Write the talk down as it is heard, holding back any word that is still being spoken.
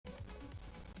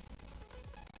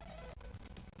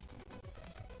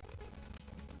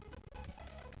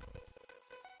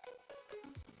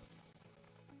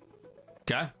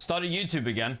Okay, started YouTube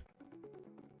again.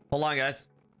 Hold on, guys.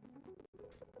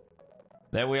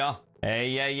 There we are. Hey,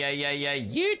 yeah,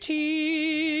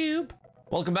 YouTube.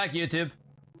 Welcome back, YouTube.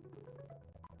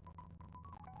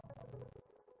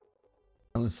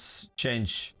 Let's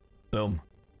change. Boom.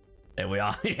 There we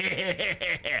are.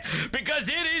 Because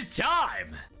it is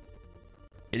time.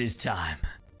 It is time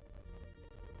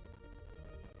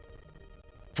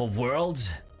for World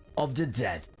of the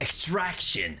Dead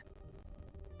Extraction.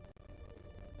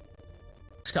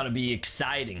 It's gonna be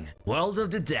exciting. World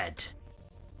of the Dead.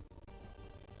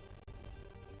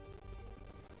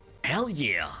 Hell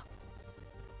yeah.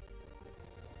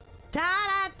 Da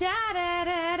da da da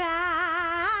da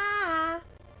da.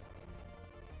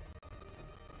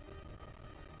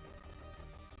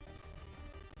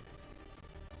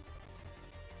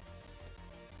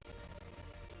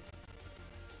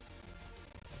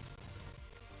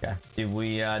 Okay, did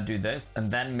we do this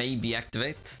and then maybe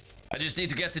activate? I just need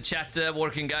to get the chat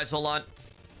working, guys. Hold on.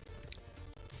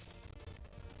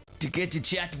 To get the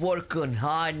chat working.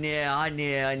 On there.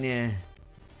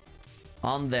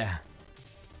 On there.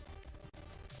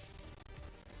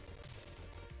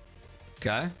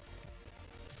 Okay.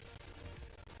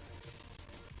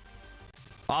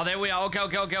 Oh, there we are.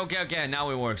 Okay. Now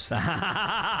it works.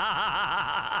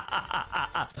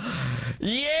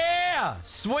 Yeah!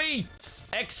 Sweet!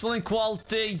 Excellent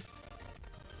quality.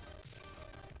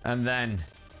 And then...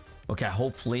 Okay,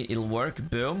 hopefully it'll work.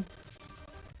 Boom.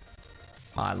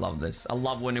 I love this. I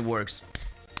love when it works.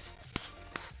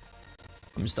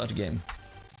 Let me start the game.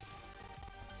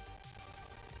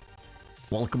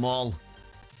 Welcome all.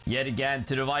 Yet again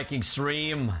to the Viking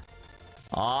stream.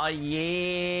 Oh yeah!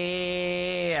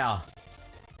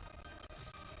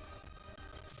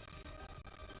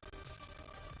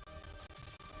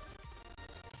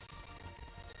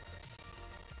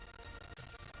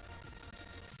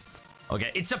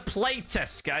 Okay, it's a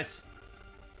playtest, guys.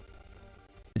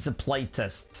 It's a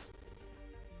playtest.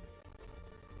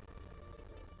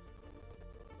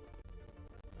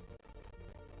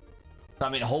 I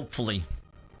mean, hopefully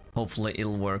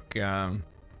it'll work.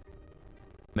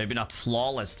 Maybe not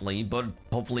flawlessly, but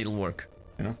hopefully it'll work,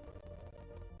 you know?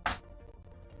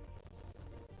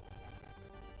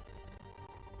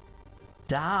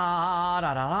 Da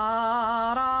da da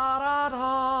da da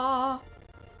da.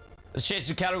 Let's change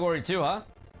the category too, huh?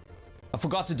 I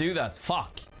forgot to do that.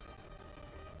 Fuck.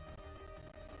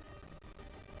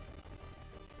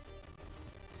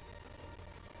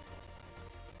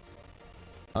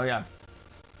 Oh yeah.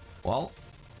 Well.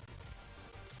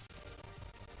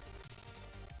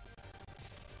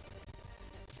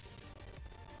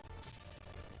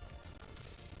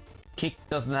 Kick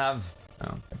doesn't have... Oh,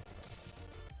 okay.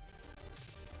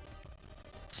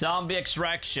 Zombie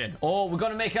extraction. Oh, we're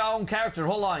gonna make our own character.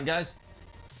 Hold on, guys.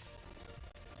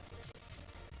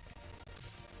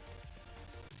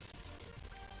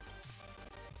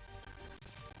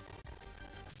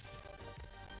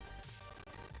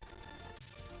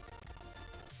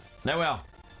 There we are.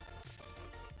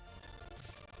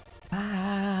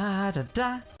 Ah, da,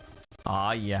 da.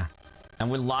 Oh, yeah. And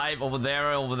we're live over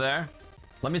there.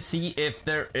 Let me see if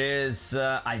there is...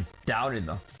 I doubt it,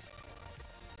 though.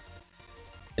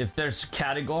 If there's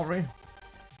category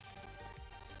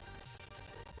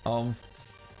of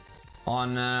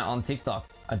on TikTok.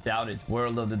 I doubt it.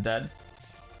 World of the Dead.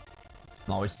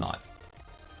 No, it's not.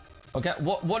 Okay,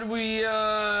 what do we...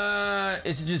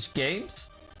 is it just games?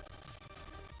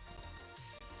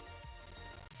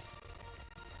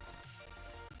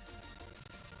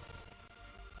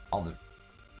 I'll do.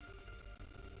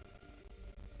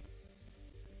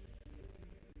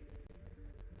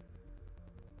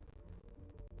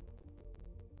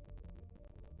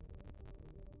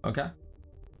 Okay.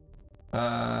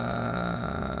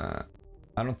 I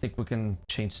don't think we can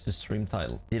change the stream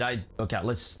title. Did I? Okay,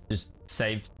 let's just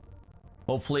save.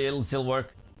 Hopefully it'll still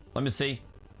work. Let me see.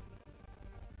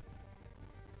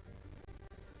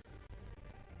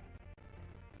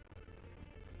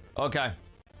 Okay.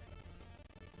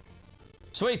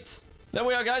 Sweet. There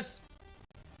we are, guys.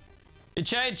 It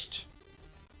changed.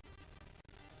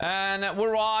 And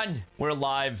we're on. We're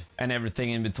live and everything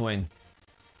in between.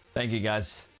 Thank you,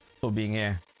 guys, for being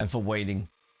here and for waiting.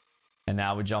 And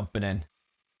now we're jumping in.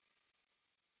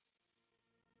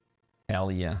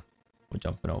 Hell yeah. We're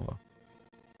jumping over.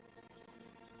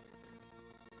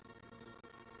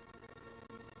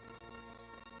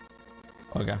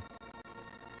 Okay.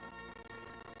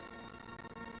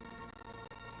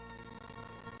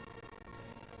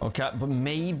 Okay, but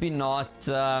maybe not...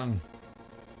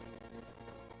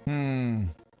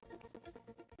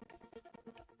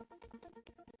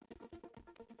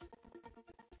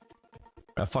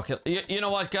 Fuck it. You know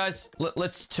what, guys?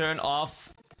 Let's turn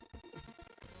off.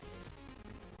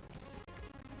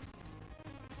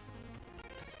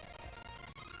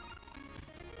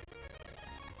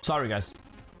 Sorry, guys.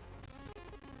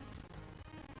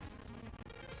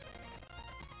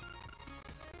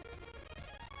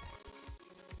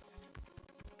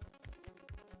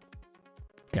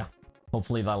 Yeah,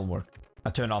 hopefully that'll work.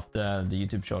 I turned off the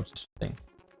YouTube Shorts thing.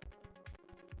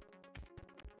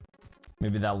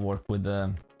 Maybe that'll work with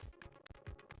the...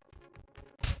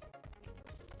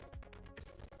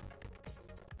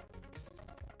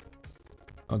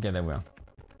 Okay, there we are.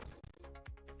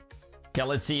 Okay,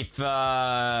 let's see if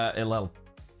it'll help.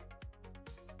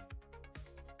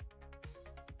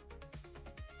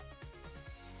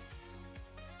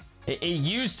 It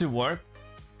used to work.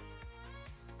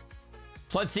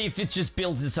 So let's see if it just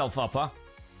builds itself up, huh?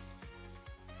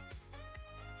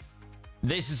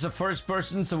 This is the first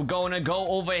person, so we're gonna go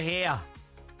over here.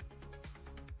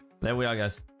 There we are,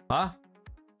 guys. Huh?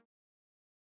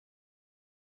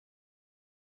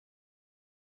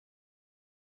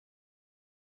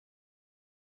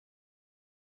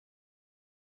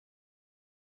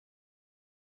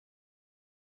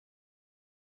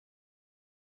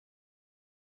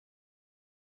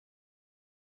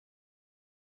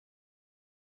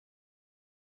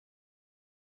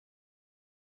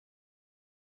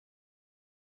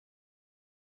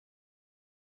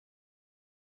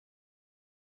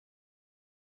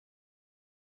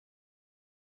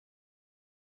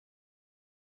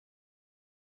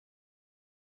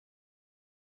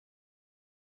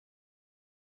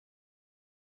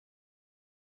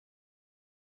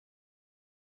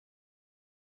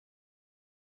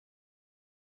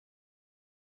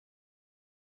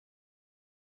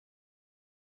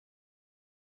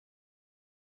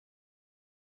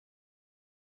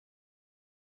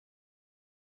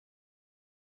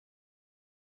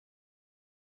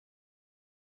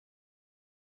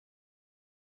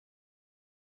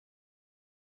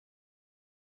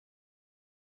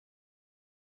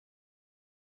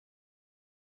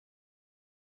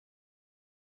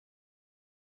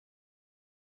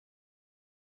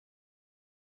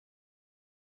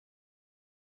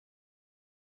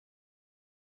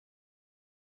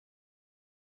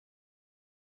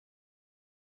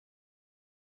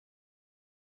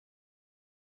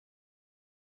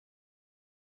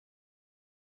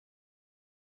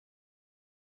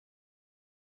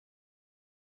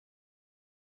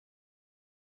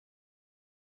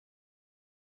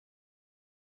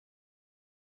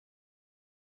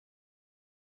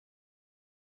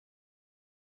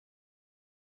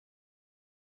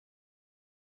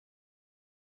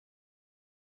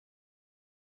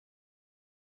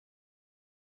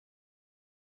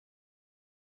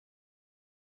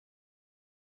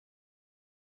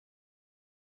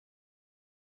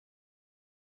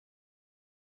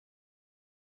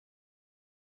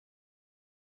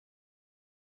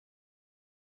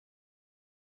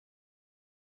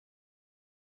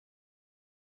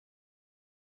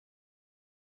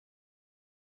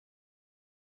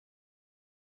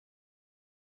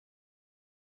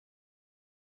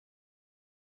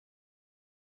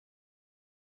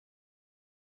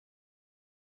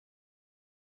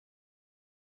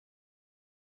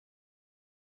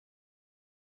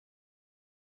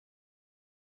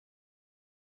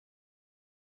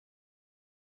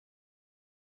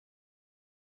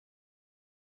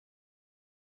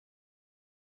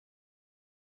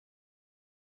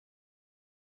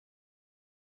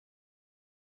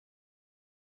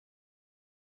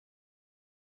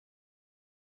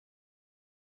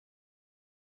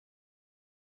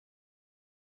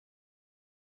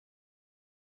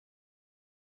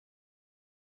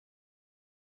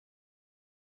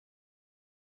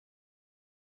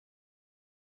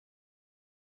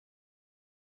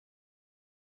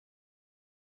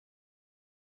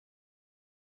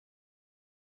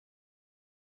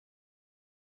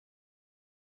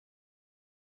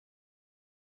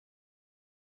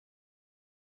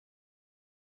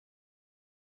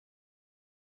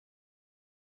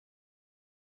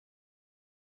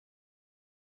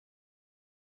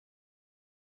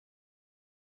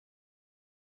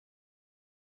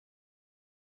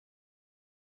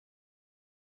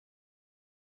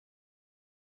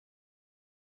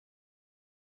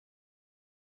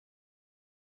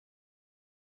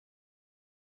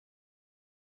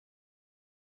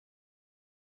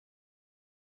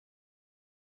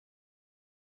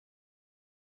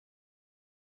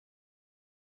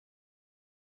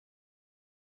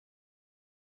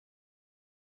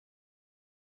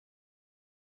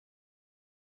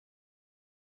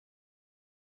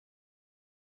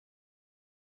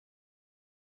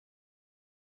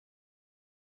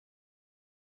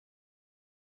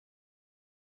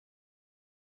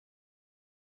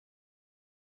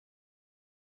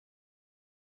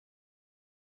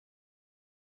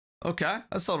 Okay,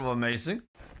 that's sort of amazing.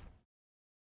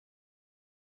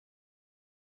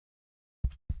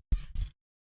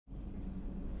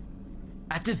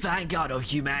 At the vanguard of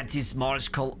humanity's Mars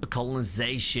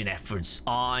colonization efforts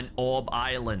on Orb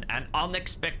Island, an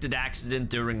unexpected accident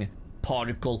during a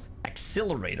particle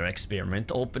accelerator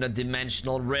experiment opened a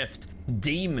dimensional rift.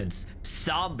 Demons,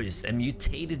 zombies, and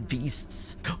mutated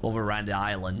beasts overran the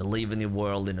island, leaving the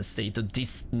world in a state of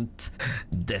distant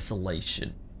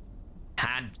desolation.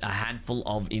 A handful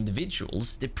of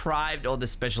individuals deprived of the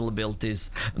special abilities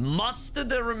mustered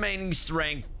their remaining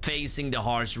strength, facing the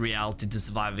harsh reality to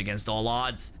survive against all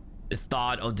odds. The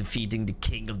thought of defeating the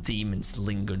king of demons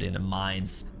lingered in their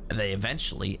minds, and they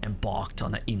eventually embarked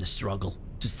on an inner struggle.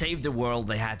 To save the world,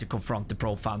 they had to confront the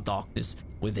profound darkness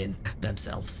within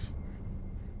themselves.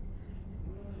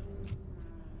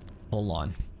 Hold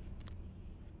on.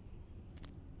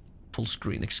 Full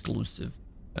screen exclusive.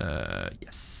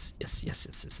 Yes.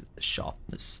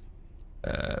 Sharpness.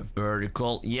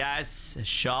 Vertical. Yes.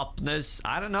 Sharpness.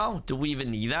 I don't know. Do we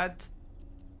even need that?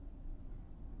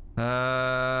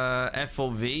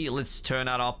 FOV. Let's turn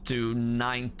that up to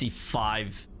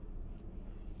 95.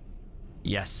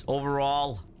 Yes.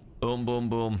 Overall. Boom, boom,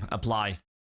 boom. Apply.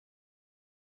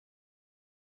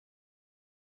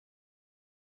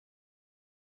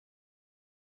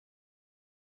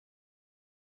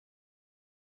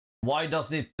 Why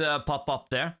doesn't it pop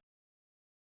up there?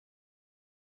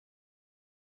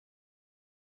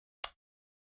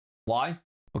 Why?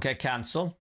 Okay,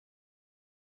 cancel.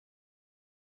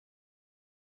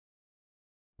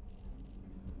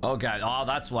 Okay, oh,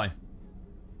 that's why.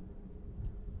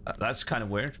 That's kind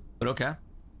of weird, but okay.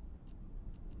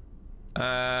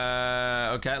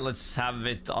 Okay, let's have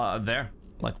it there.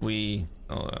 Like we...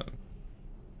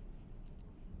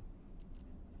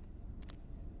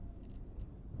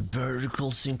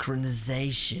 vertical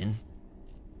synchronization.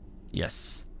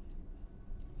 Yes.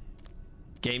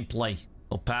 Gameplay.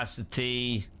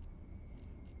 Opacity.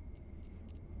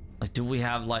 Like, do we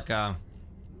have like some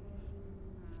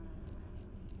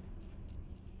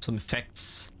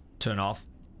effects? Turn off.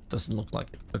 Doesn't look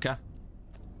like it. Okay.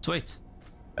 Sweet.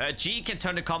 G can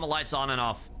turn the camera lights on and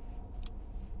off.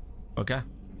 Okay.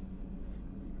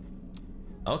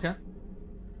 Okay.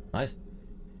 Nice.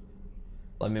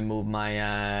 Let me move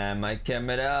my my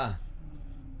camera.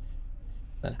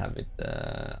 Then have it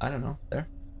I don't know, there.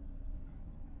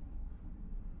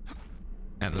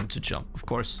 And then to jump, of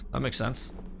course. That makes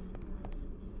sense.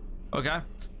 Okay.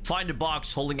 Find the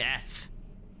box holding F.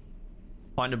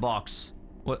 Find the box.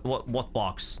 What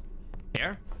box?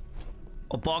 Here?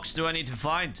 What box do I need to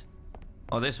find?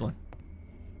 Oh, this one.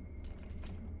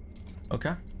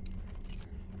 Okay.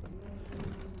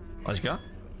 Let's go.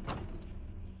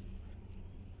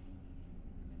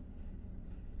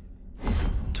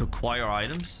 To acquire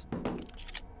items.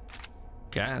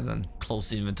 Okay, and then close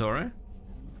the inventory.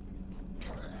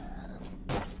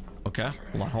 Okay,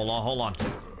 hold on.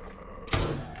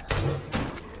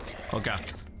 Okay.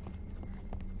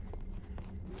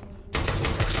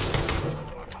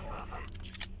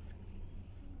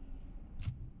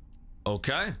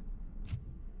 Okay.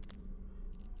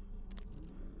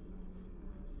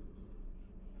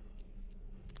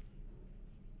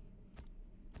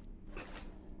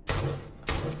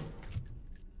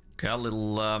 Okay, a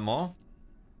little more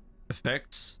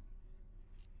effects.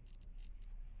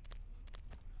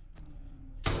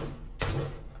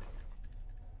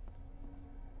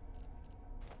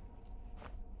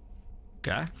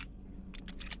 Okay.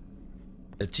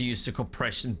 To use the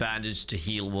compression bandage to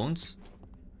heal wounds.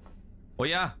 Oh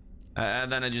yeah,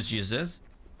 and then I just use this.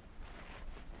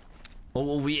 Oh,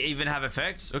 will we even have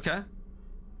effects? Okay.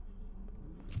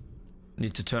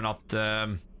 Need to turn up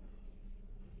the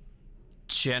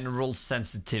general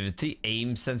sensitivity,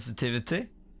 aim sensitivity.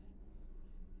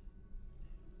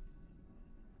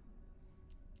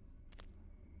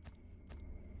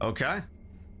 Okay.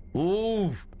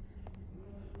 Ooh.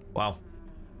 Wow.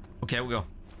 Okay, we go.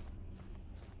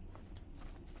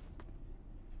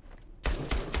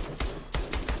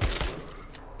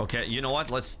 Okay, you know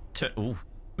what? Let's turn. Ooh,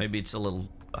 maybe it's a little.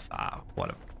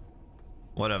 Whatever.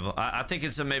 Whatever. I think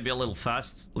it's maybe a little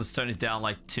fast. Let's turn it down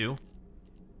like 2.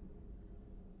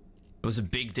 It was a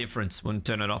big difference when we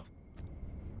turn it up.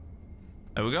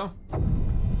 There we go.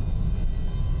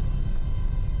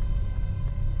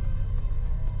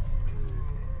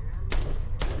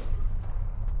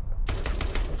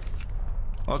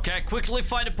 Okay, quickly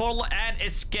find a portal and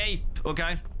escape.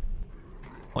 Okay.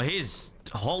 Well, he's...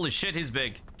 Holy shit, he's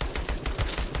big.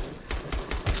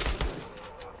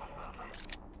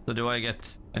 So do I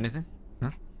get anything?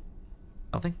 Huh?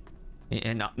 Nothing?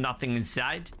 Nothing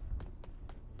inside?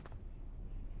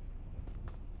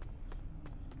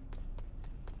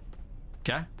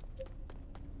 Okay.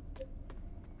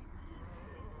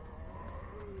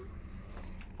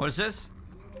 What is this?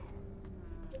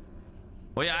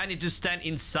 Oh yeah, I need to stand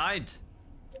inside.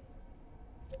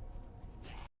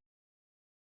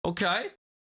 Okay.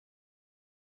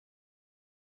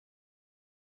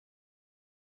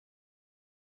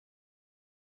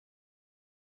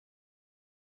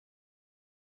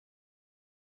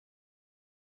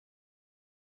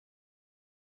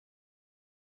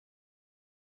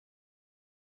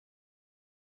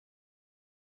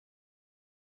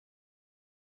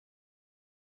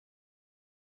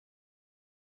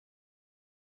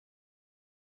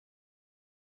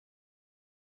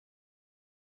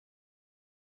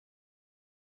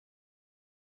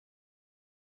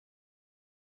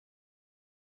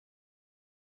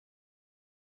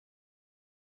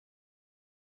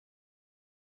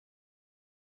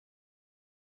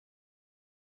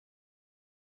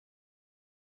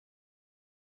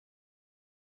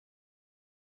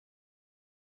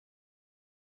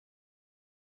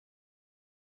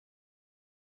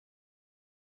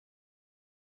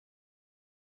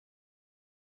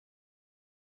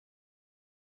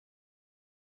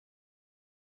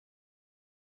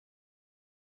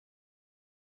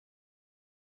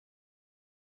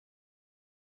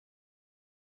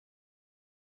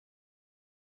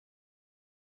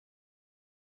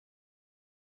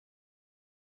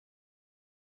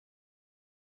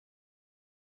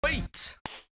 Wait.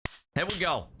 Here we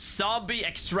go. Zombie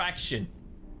extraction.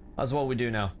 That's what we do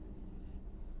now.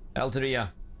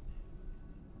 Alteria.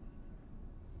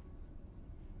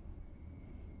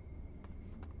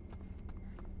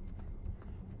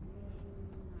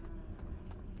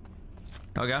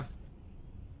 Okay.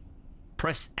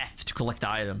 Press F to collect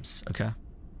items. Okay.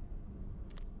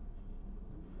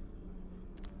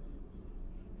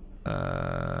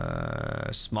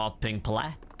 Smart pink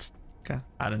plat. Okay.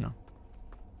 I don't know.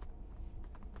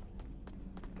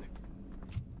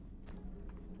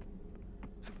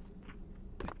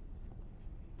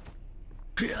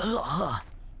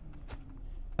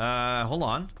 Hold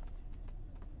on.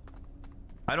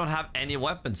 I don't have any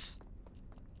weapons.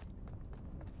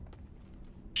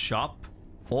 Shop.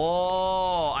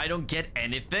 Oh, I don't get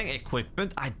anything.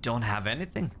 Equipment. I don't have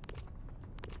anything.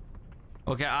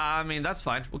 Okay, I mean, that's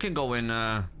fine. We can go in.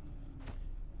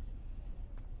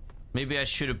 Maybe I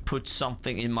should have put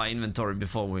something in my inventory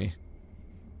before we...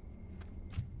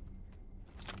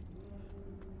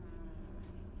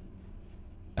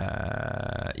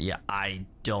 Yeah, I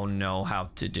don't know how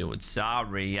to do it.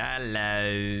 Sorry.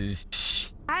 Hello.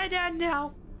 I don't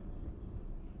know.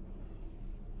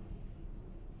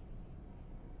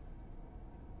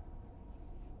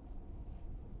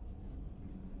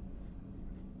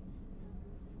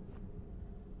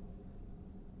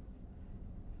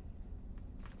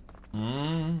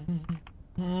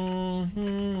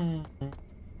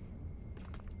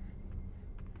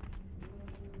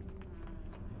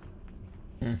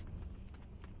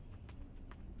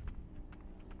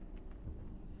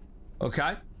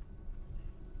 Okay.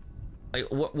 Like,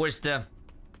 where's the...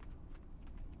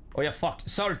 Oh yeah, fuck.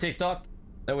 Sorry, TikTok.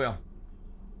 There we are.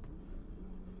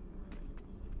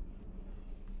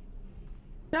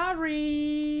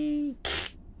 Sorry.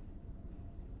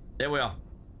 There we are.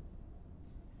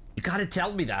 You gotta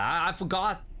tell me that. I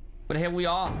forgot. But here we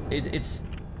are. It's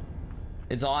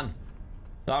on.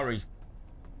 Sorry.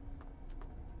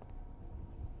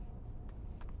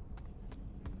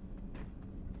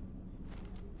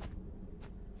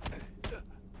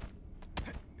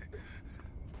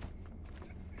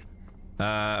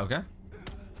 Okay.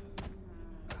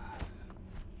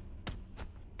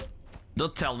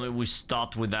 Don't tell me we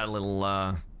start with that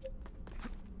little,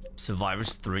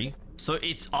 Survivors 3. So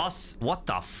it's us. What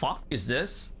the fuck is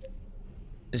this?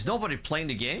 Is nobody playing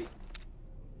the game?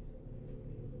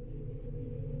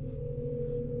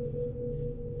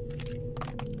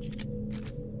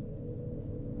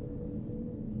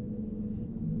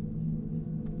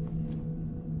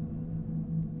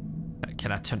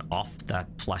 Can I turn off that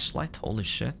flashlight? Holy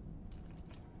shit.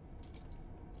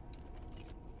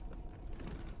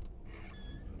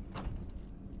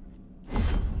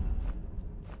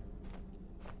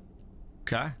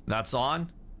 Okay, that's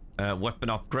on. Weapon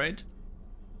upgrade.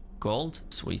 Gold.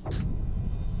 Sweet.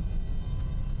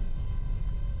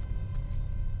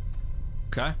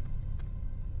 Okay.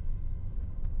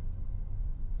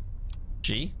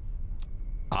 G.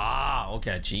 Ah,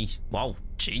 okay, G. Wow,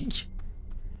 G.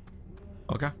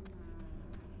 Okay.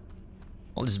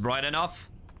 Well, this is bright enough.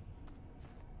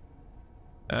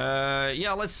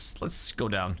 Yeah, let's go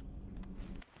down.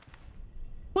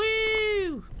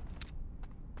 Woo!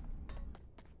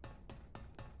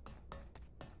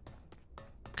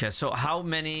 Okay, so how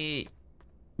many...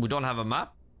 We don't have a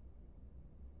map?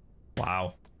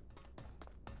 Wow.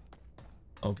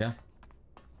 Okay.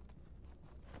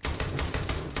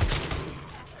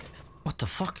 What the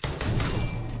fuck?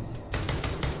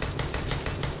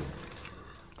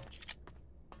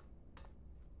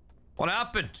 What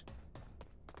happened?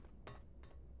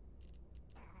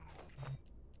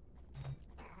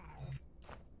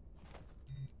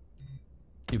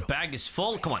 Your bag is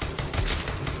full? Come on.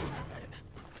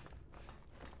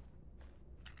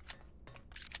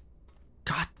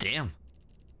 God damn.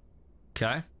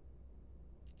 Okay.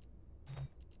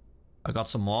 I got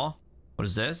some more. What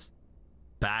is this?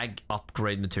 Bag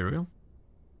upgrade material.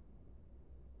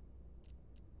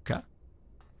 Okay.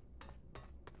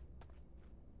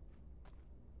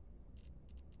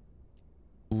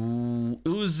 Ooh,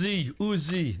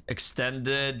 Uzi.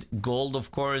 Extended gold,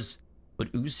 of course.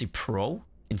 But Uzi Pro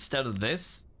instead of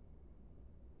this?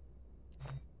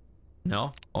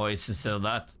 No? Oh, it's instead of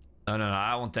that. No,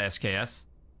 I want the SKS.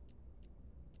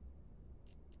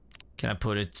 Can I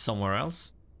put it somewhere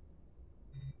else?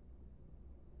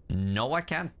 No, I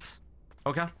can't.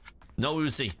 Okay. No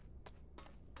Uzi.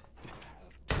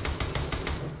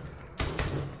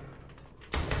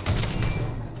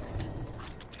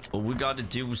 But we gotta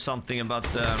do something about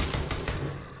the...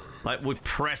 Like, we're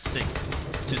pressing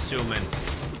to zoom in.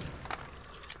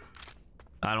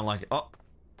 I don't like it. Oh,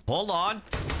 hold on.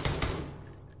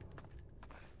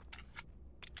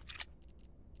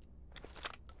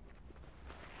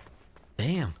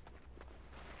 Damn.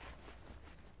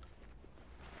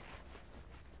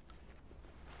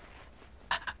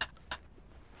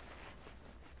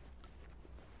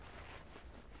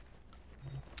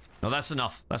 No, that's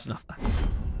enough. That's enough.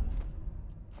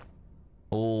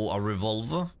 Oh, a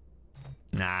revolver?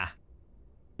 Nah.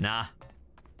 Nah.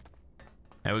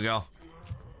 There we go.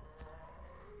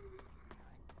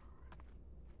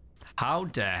 How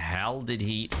the hell did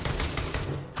he...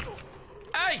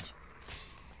 Hey!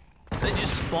 They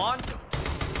just spawned?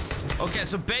 Okay,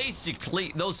 so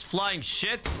basically, those flying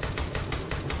shits...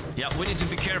 Yeah, we need to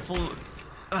be careful.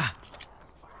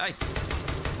 Hey!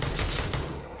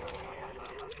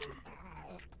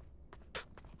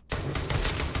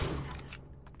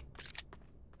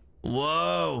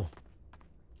 Whoa!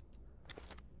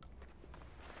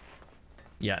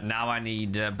 Yeah, now I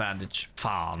need bandage.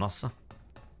 Fan alltså.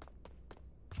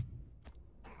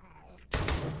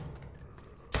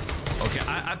 Okay,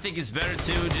 I think it's better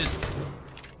to just...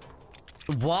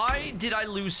 Why did I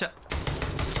lose a...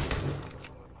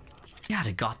 Yeah,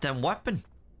 the goddamn weapon.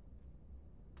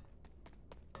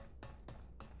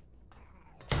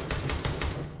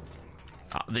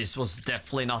 This was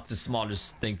definitely not the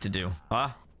smartest thing to do. Huh?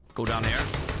 Go down here.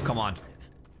 Come on.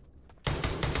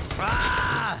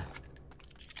 Ah!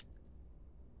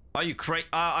 Are you crazy?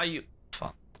 Are you...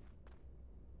 Fuck.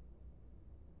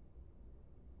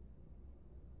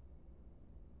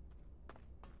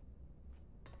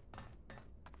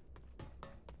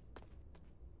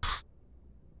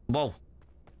 Whoa.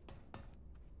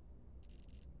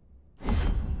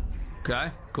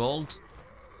 Okay, gold.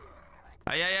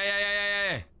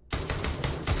 Hey.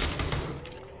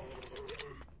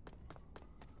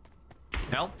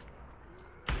 Help.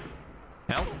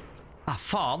 Help. Ah,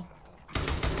 fan.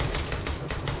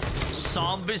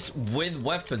 Zombies with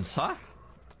weapons, huh?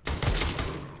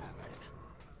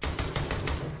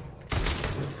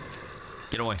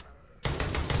 Get away.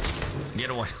 Get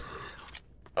away.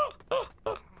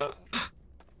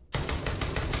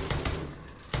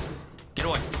 Get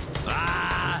away.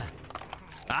 Ah!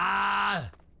 Ah!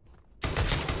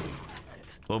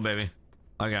 Oh, baby.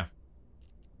 Okay.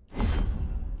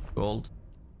 Gold.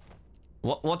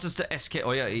 What is the SK?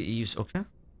 Oh, yeah, use... Okay.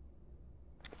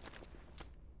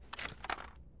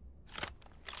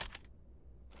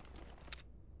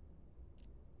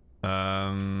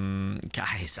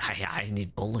 Guys, I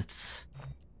need bullets.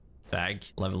 Bag,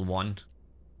 level 1.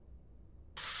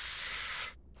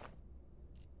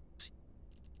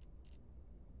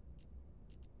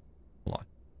 What?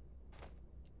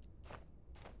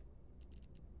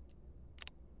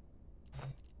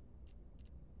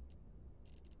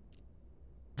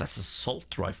 That's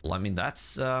assault rifle. I mean,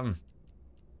 that's Let's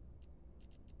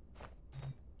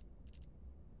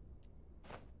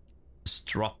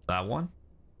drop that one.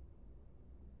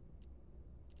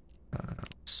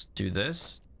 Let's do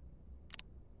this.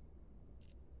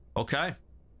 Okay.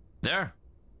 There.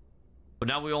 But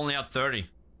now we only have 30.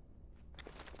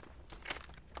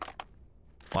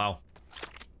 Wow.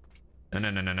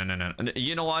 No.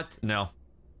 You know what? No.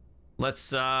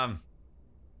 Let's, I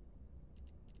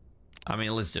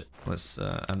mean, let's do it. Let's,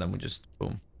 and then we just,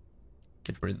 boom.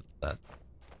 Get rid of that.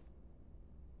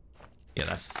 Yeah,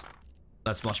 that's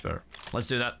much better. Let's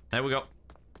do that. There we go.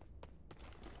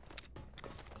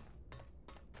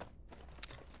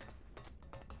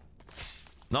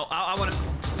 No, I want to...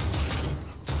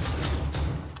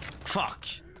 Fuck.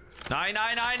 Nine.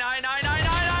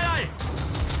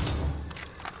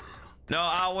 No,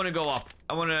 I want to go up.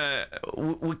 I want to...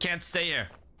 We can't stay here.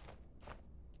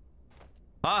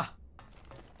 Huh?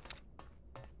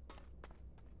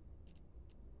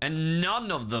 And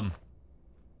none of them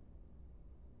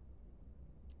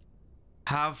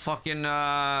have fucking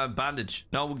bandage.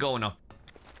 No, we're going up.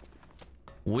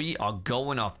 We are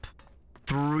going up.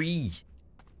 3.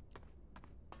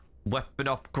 Weapon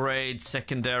upgrade,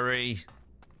 secondary.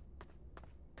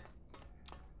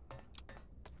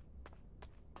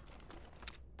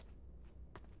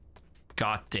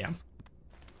 God damn.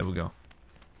 There we go.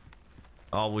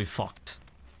 Oh, we fucked.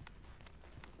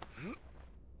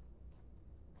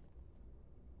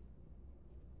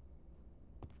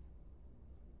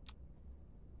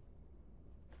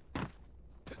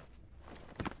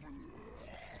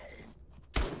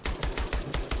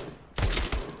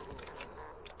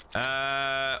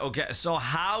 Okay, so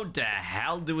how the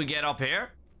hell do we get up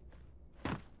here?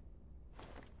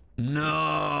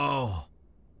 No.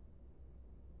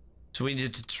 So we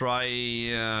need to try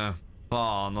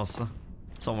fan also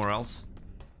somewhere else.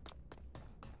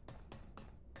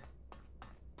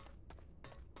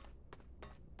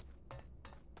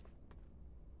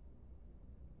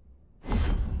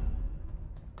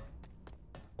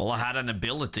 Well, I had an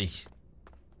ability.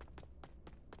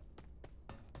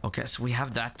 Okay, so we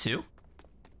have that too.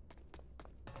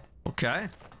 Okay.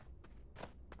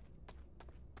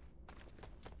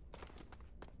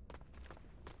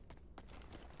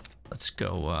 Let's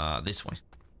go this way.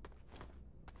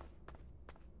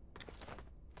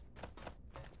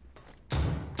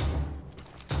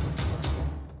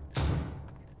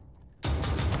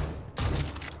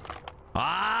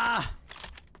 Ah!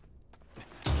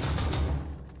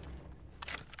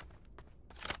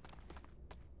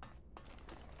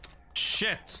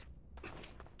 Shit.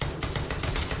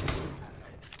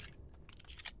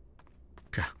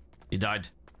 Okay, he died.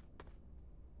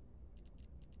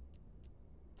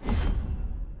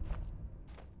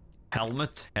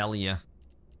 Helmet? Hell yeah.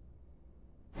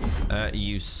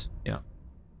 Use. Yeah.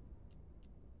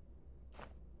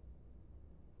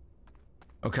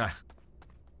 Okay.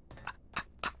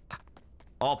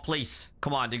 Oh, please.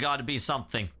 Come on, there gotta be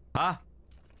something. Huh?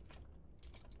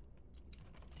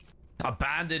 A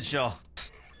bandage or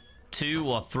 2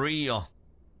 or 3 or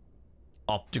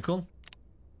optical.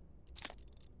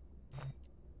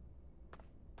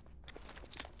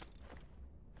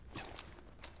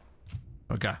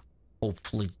 Okay.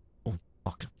 Hopefully. Oh,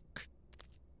 fuck.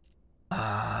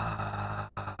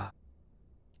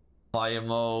 Fire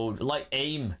mode. Like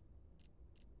aim.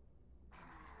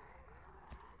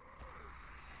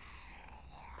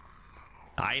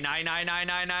 Nine.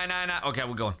 Okay,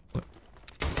 we're going.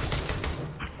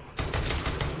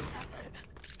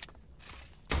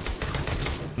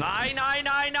 Nine.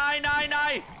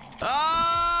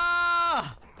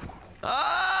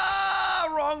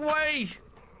 Wrong way.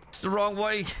 It's the wrong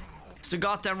way. It's the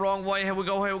goddamn wrong way. Here we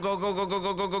go.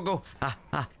 Go.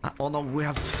 Oh no, we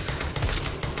have...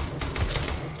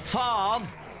 Fawn.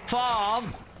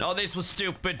 No, this was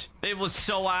stupid. It was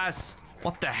so ass.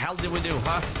 What the hell did we do,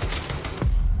 huh?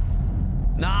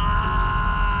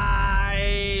 Nah.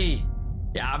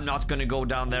 Yeah, I'm not gonna go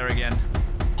down there again.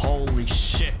 Holy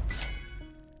shit.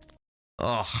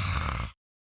 Ugh.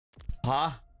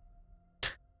 Huh?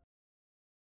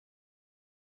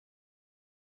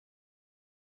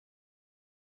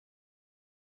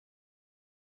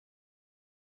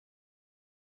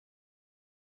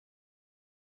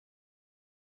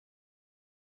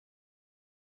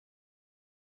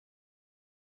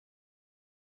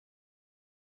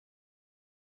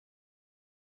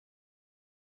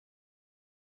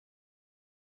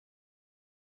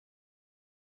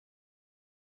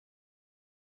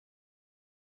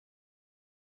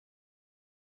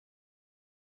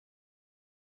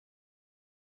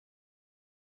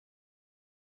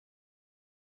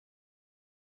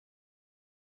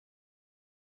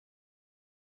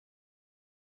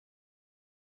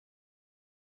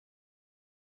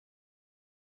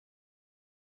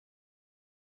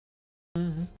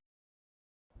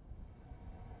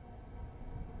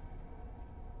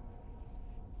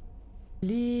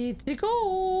 Let's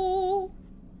go.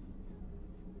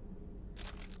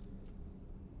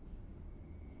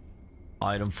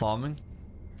 Item farming.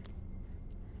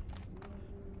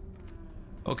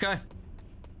 Okay.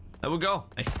 There we go.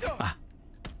 Hey. Ah.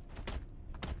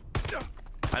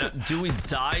 I don't, do we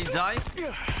die?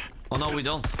 Oh no, we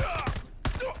don't.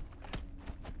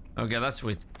 Okay, that's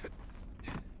sweet.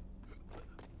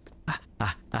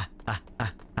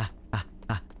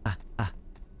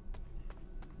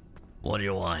 What do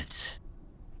you want?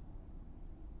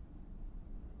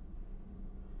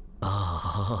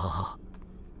 Oh.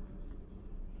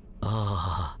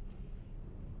 Oh.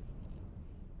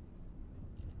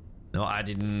 No, I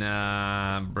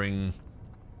didn't bring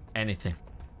anything.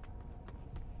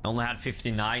 I only had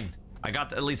 59. I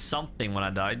got at least something when I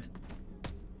died.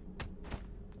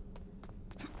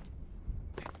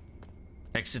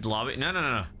 Exit lobby. No, no,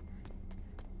 no, no.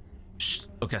 Shh.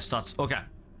 Okay, starts. Okay.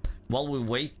 While we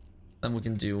wait, then we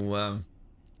can do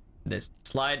this.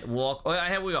 Slide, walk. Oh, yeah,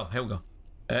 here we go. Here we go.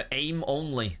 Aim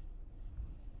only.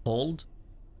 Hold.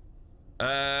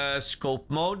 Scope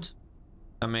mode.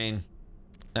 I mean,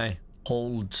 hey,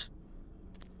 hold.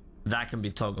 That can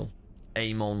be toggle.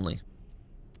 Aim only.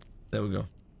 There we go.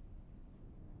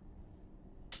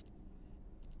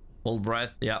 Hold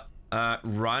breath. Yeah.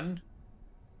 Run.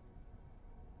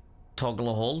 Toggle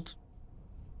or hold.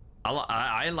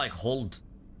 I like hold.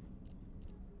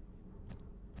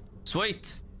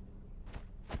 Sweet.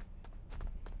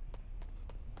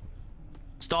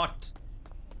 Start.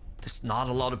 There's not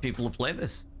a lot of people who play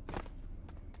this.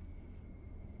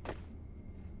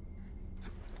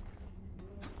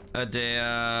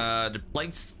 The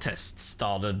Playtest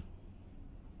started.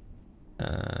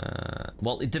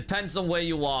 Well, it depends on where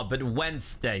you are, but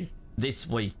Wednesday this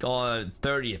week or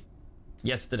 30th,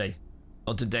 yesterday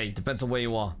or today, depends on where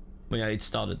you are. But yeah, it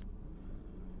started.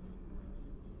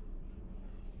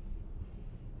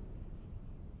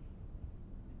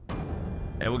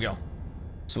 There we go.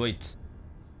 Sweet.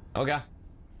 Okay.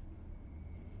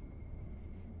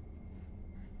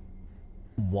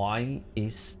 Why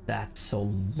is that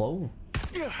so low?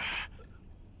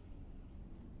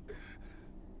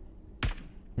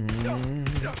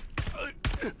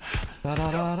 Da,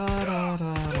 da, da, da, da,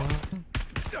 da.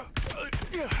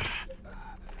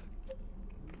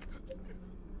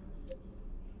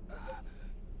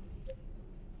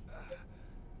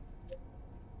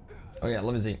 Oh yeah,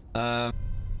 let me see. Yeah,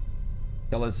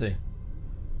 let's see.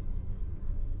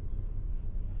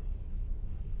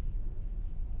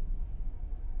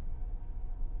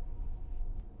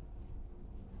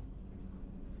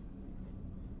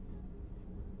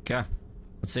 Okay,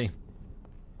 let's see.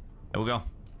 There we go.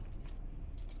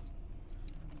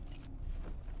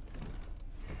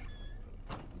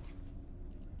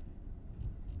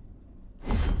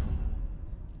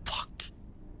 Fuck.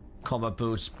 Combat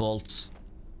boost bolts.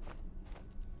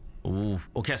 Ooh.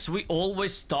 Okay, so we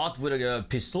always start with a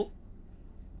pistol.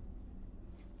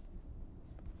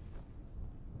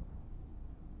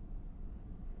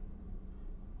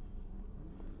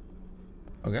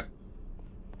 Okay.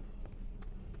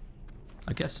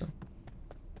 I guess so.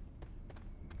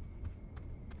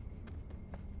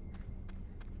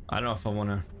 I don't know if I want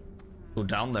to go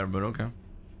down there, but okay.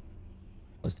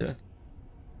 Let's do it.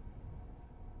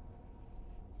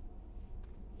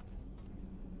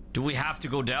 Do we have to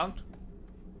go down?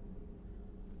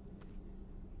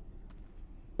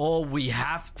 Oh, we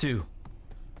have to.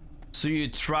 So you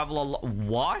travel a lot.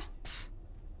 What?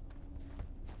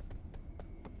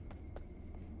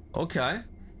 Okay.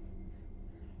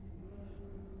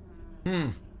 Hmm.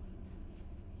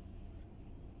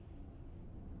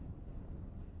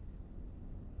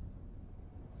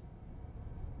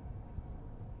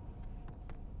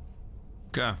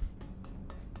 Okay.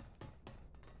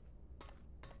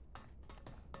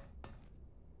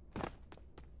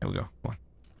 There we go. Come on.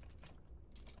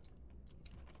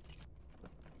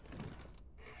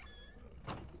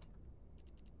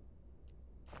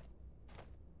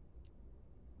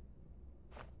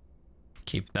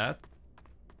 Keep that.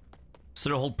 So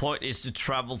the whole point is to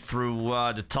travel through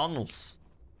the tunnels.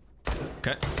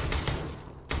 Okay.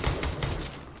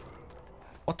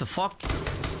 What the fuck?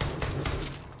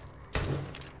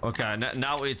 Okay,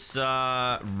 now it's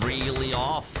really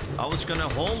off. I was gonna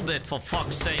hold it for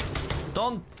fuck's sake.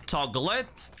 Don't toggle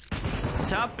it. What's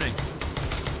happening?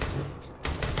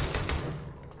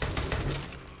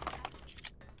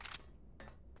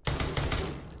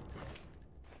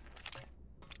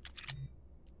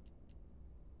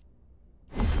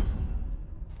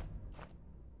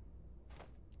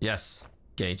 Yes,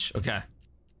 gauge. Okay.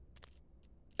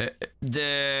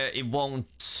 It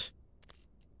won't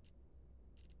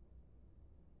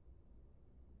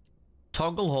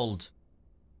toggle hold.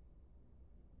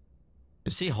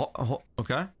 You see,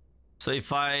 okay. So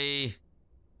if I,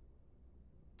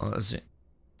 oh, let's see.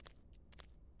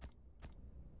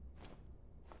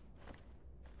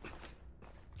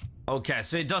 Okay,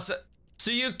 so it doesn't.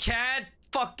 So you can't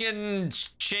fucking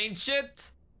change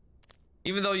it?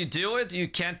 Even though you do it, you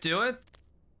can't do it?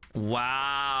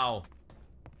 Wow.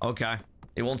 Okay.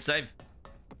 It won't save.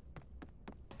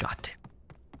 God damn.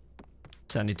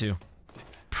 72.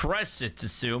 Press it to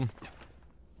zoom.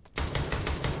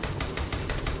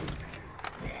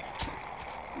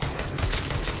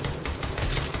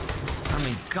 I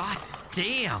mean, god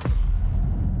damn.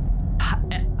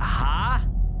 Huh?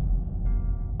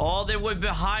 Oh, they were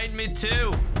behind me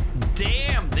too.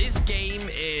 Damn, this game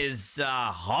is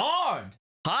hard.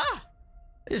 Huh?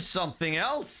 It's something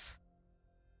else.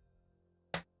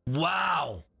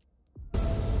 Wow.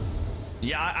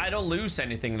 Yeah, I don't lose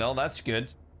anything though. That's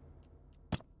good.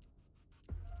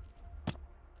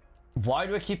 Why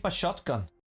do I keep a shotgun?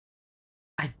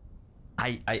 I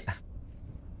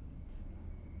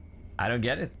don't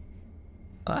get it.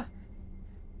 Huh?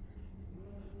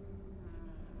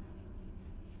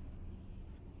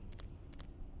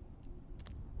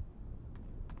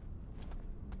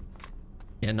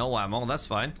 Yeah, no ammo. That's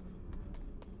fine.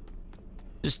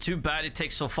 Just too bad it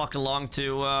takes so fucking long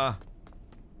to,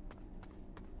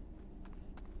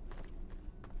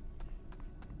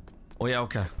 Oh, yeah,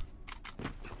 okay.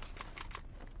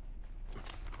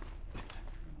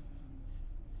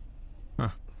 Huh.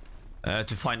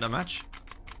 To find a match.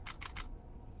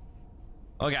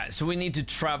 Okay, so we need to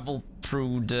travel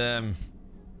through the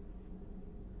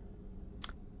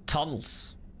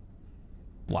tunnels.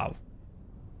 Wow.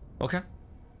 Okay.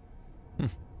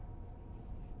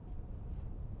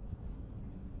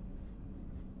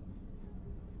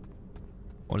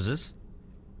 What is this?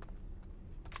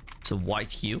 It's a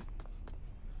white hue.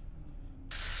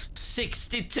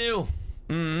 62.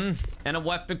 And a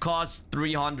weapon costs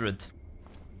 300.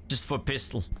 Just for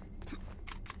pistol.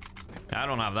 I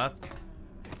don't have that.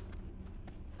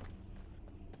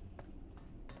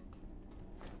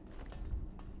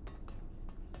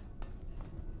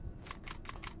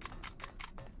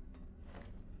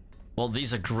 Well,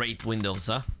 these are great windows,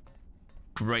 huh?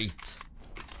 Great.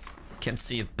 Can't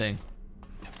see a thing.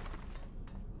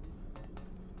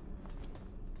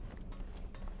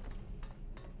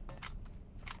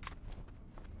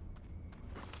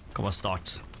 Come on,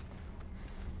 start.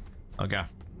 Okay.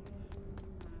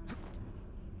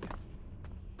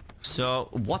 So,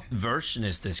 what version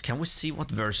is this? Can we see what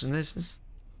version this is?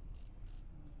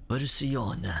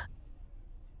 Version.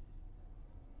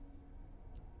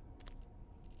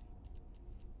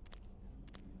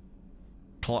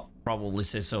 Probably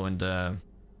say so in the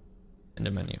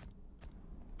menu.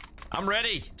 I'm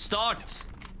ready. Start.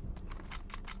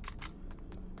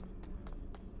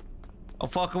 How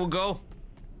far can we go?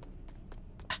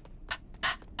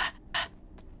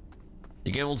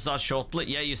 The game will start shortly.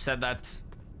 Yeah, you said that.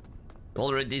 You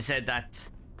already said that.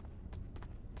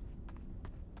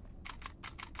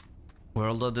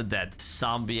 World of the Dead.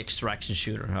 Zombie extraction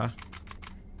shooter, huh?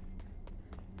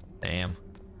 Damn.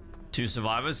 2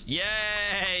 survivors.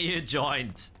 Yay! You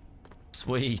joined.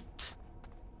 Sweet.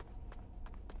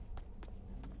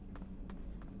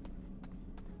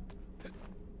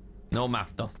 No map,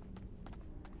 though.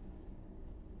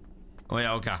 Oh,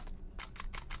 yeah, okay.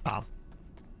 Wow.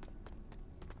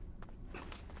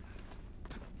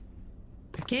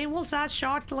 The game will start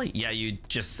shortly. Yeah, you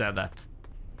just said that.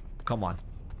 Come on.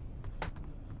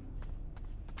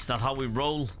 It's not how we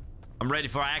roll. I'm ready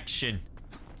for action.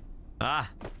 Ah.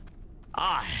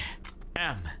 I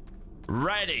am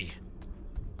ready.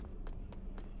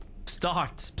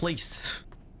 Start, please.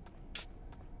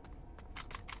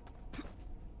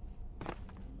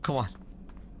 Come on.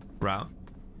 Round.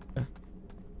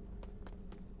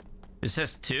 It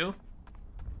says 2.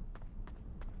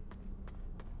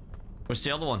 Where's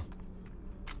the other one?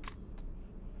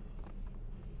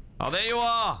 Oh, there you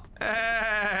are.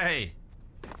 Hey.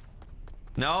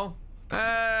 No.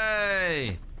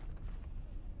 Hey.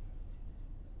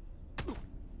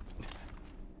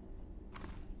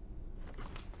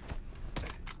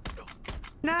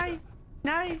 No.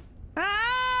 No.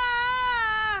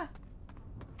 Ah!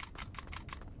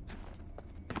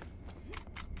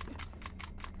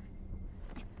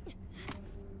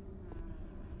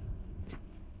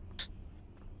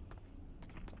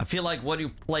 I feel like when you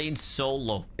play in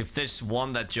solo, if there's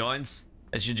one that joins,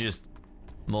 it should just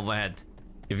move ahead.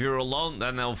 If you're alone,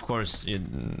 then of course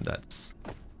that's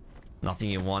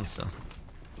nothing you want. So,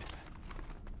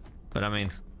 but I mean,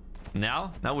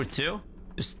 now we're 2.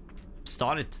 Just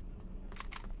start it.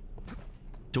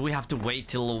 Do we have to wait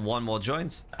till one more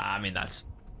joins? I mean, that's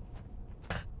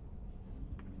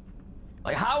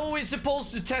like, how are we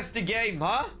supposed to test the game,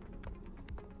 huh?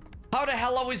 How the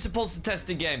hell are we supposed to test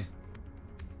the game?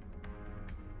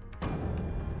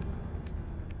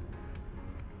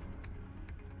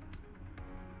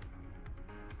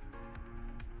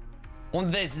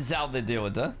 And this is how they do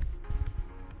it, huh?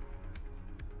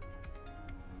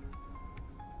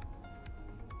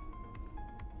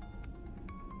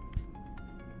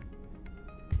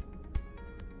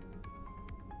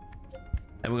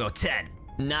 There we go. 10,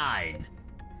 9.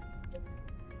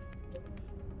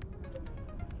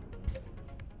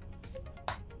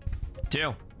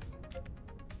 Two.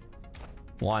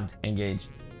 1. Engage.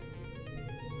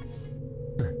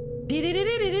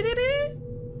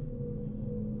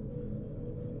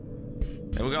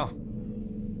 There we go.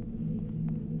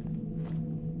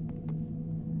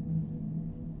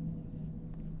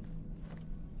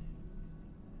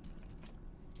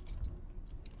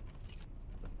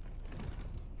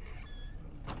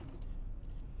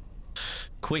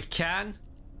 Quick can.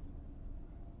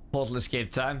 Portal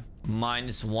escape time.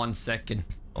 -1 second.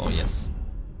 Oh, yes.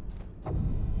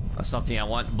 That's something I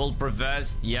want. Bulletproof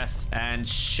vest. Yes. And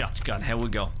shotgun. Here we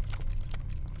go.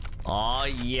 Oh,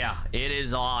 yeah. It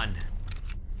is on.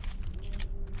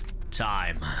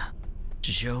 Time.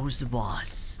 Joe's the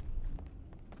boss.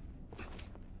 Oh,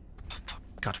 fuck.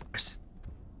 God, where's it?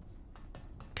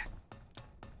 Okay.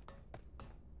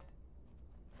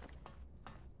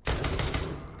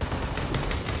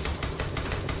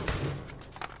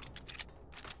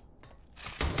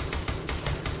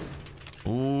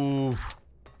 Ooh.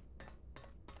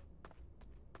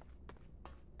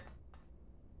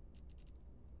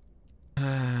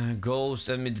 Ghost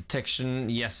enemy detection.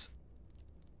 Yes.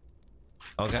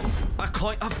 Okay. I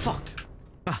can't. Oh, fuck.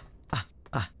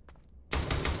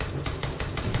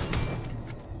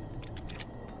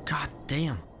 God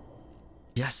damn.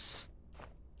 Yes.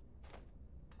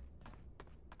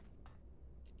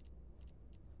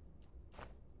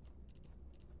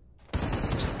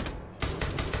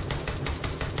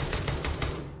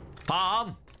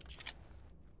 Fan.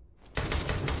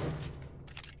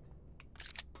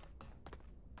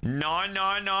 No,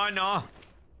 no, no, no.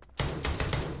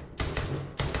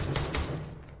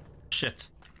 Shit.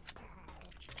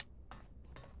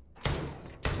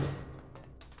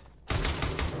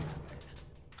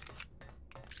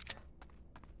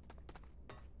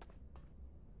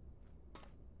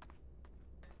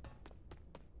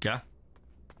 Okay.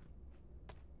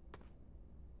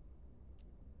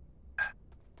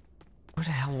 Where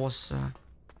the hell was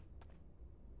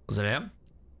it him?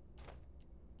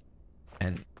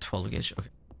 And 12 gauge. Okay.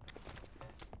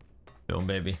 Boom,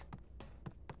 baby.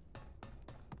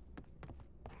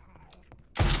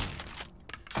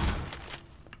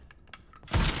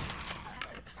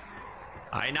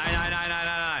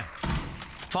 Nei.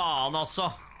 Faen,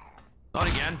 altså. Not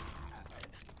again.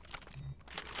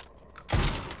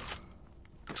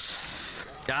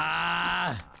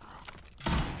 Ah.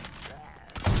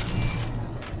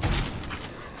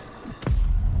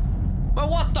 But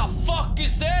what the fuck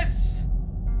is this?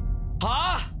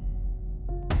 Huh?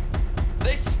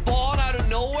 They spawn out of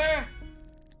nowhere?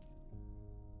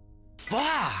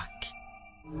 Fuck.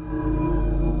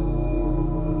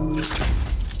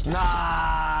 No.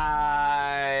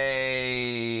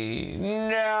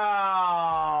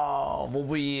 Well,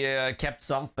 we kept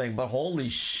something, but holy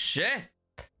shit.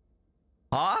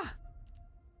 Huh?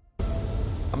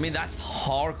 I mean, that's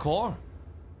hardcore.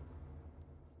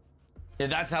 If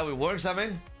that's how it works, I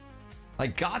mean.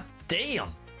 Like, god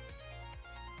damn.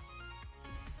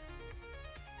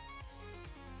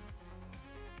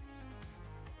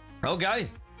 Okay.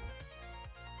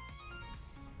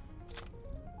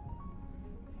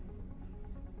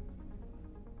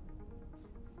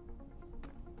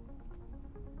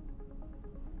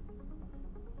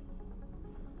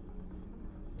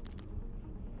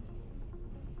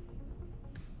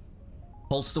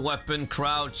 Pulse the weapon,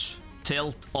 crouch,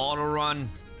 tilt, auto run.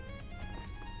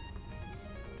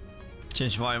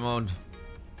 Change fire mode.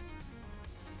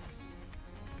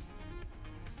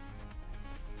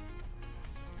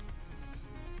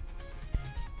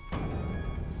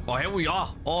 Oh, here we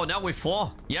are. Oh, now we're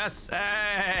 4. Yes.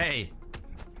 Hey.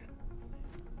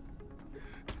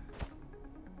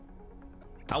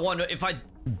 I wonder if I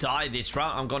die this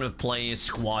round, I'm gonna play a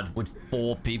squad with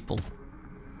 4 people.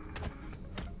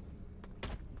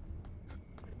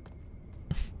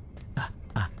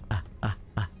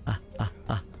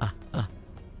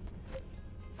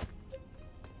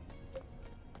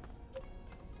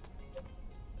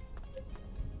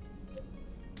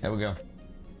 There we go.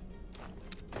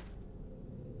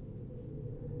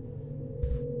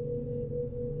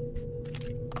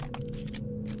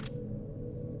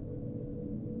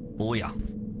 Oh yeah.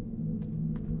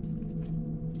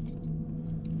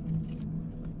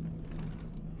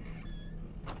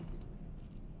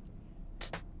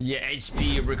 Yeah,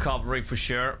 HP recovery for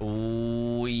sure.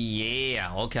 Oh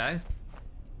yeah, okay.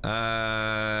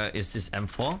 Is this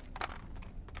M4?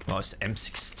 Oh, it's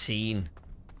M16.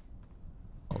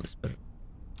 Oh, this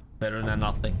better than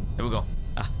nothing. Here we go.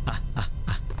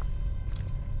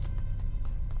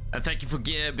 And thank you for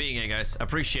being here, guys. I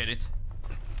appreciate it.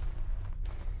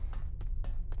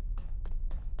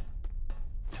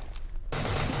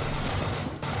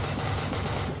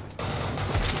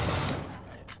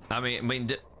 I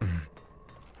mean,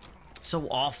 so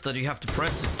off that you have to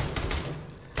press it.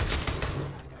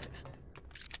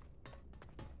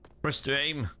 Press to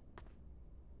aim.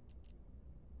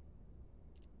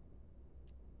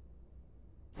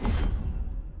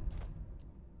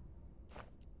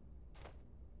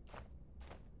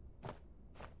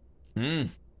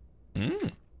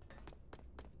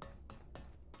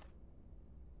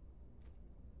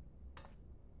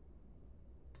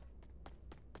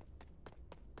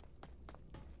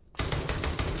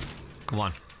 Come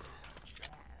on.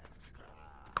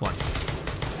 Come on.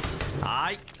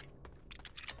 Aye.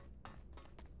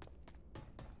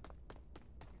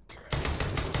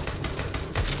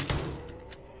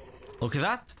 Look at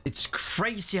that. It's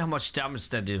crazy how much damage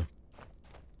they do.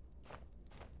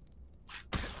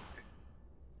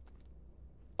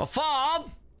 Oh,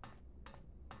 fan!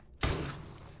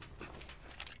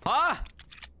 Huh?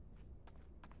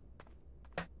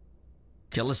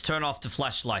 Okay, let's turn off the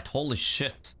flashlight. Holy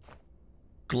shit.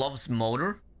 Gloves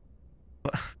motor?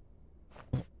 What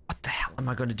the hell am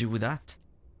I gonna do with that?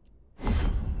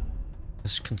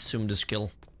 Let's consume the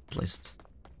skill, at least.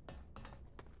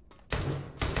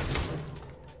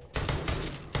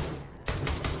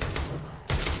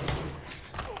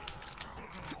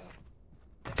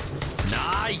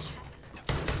 Nice!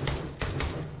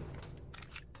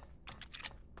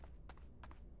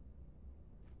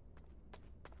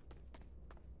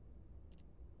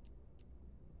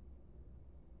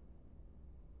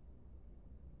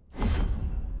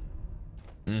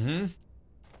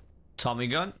 Tommy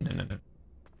gun? No.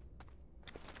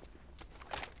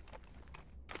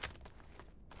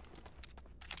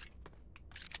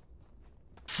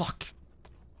 Fuck.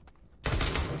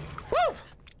 Woo!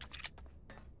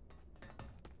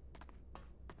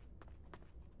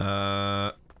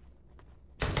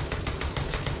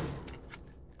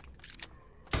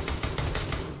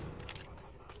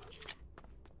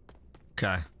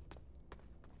 Okay.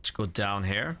 Let's go down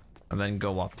here and then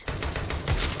go up.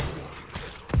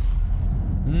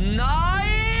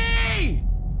 Nei!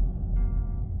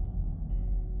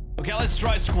 Okay, let's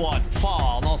try squad.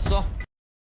 Faen også.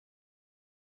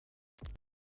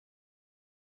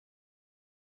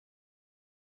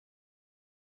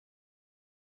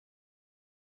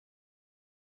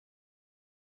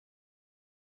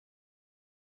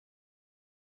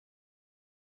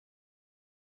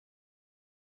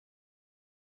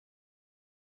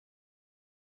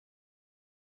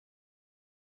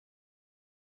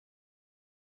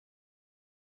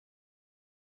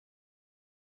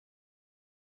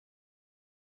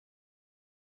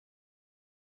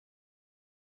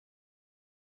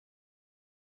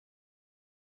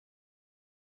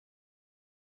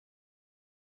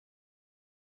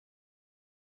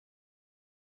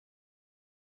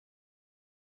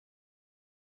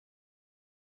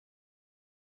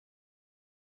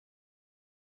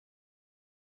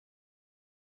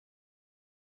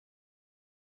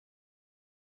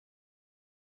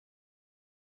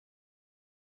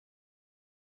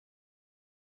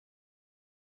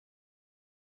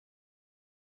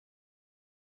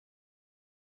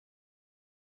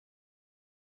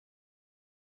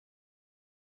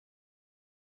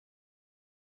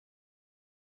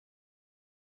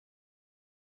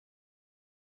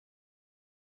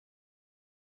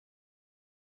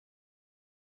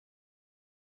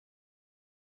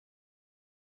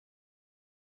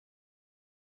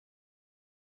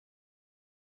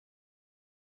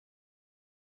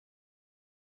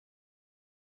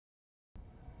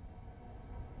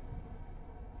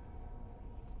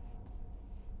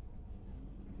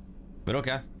 But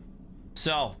okay.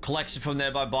 So, collection from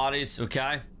nearby bodies,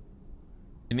 okay.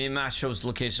 The main map shows the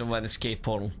location of an escape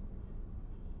portal.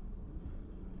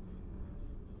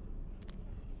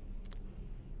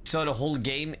 So the whole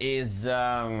game is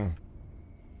on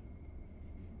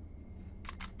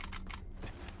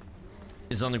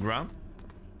the ground.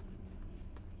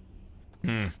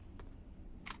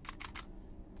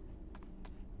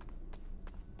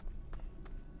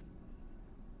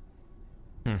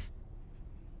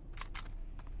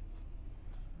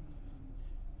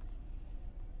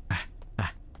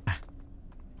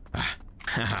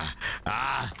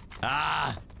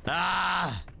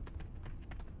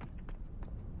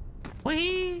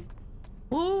 Wee!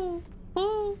 Woo!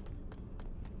 Woo!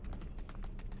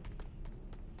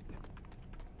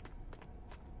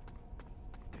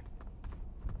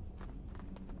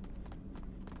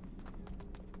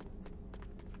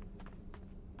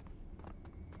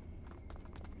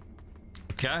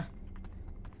 Okay.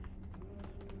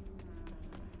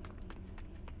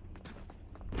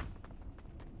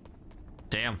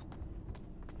 Damn.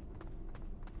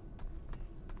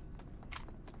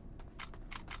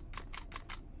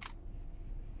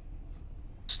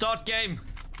 Start game.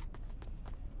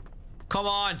 Come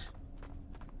on.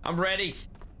 I'm ready.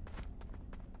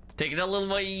 Take it a little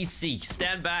more easy.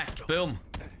 Stand back. Boom.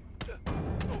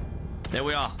 There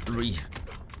we are. 3.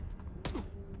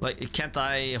 Like, can't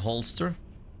I holster?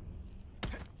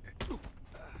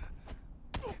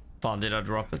 Fan, did I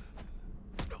drop it?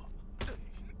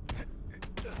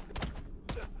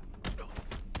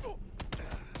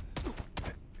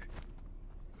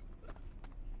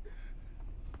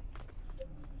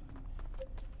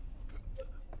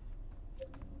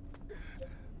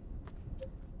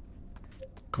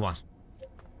 Come on.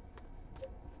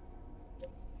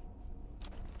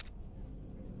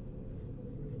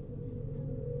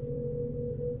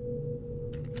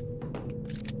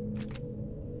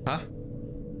 Huh?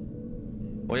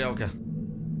 Oh yeah, okay.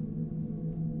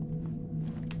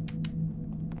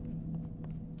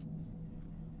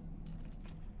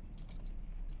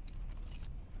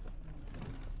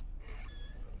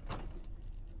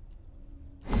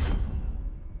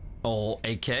 Oh,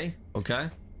 AK? Okay.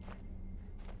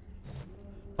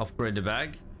 Upgrade the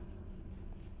bag.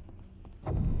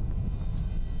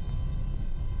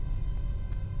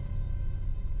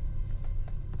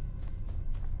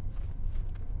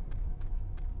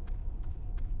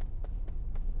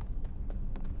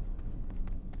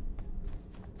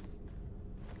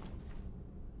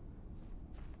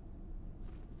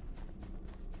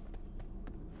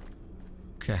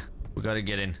 Okay, we gotta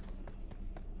get in.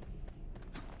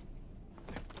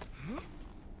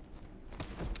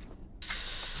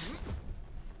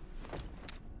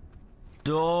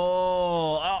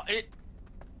 Oh, it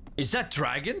is that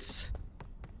dragons?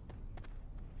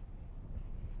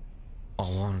 Oh, I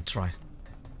want to try.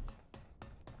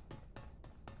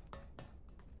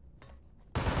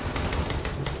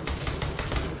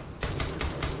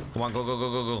 Come on, go, go,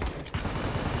 go, go, go.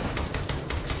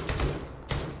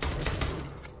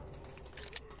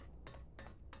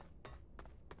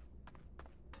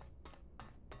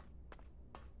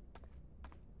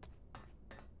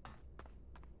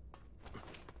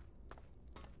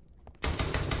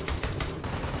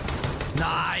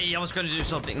 Nah, I was gonna do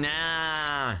something.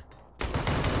 Nah.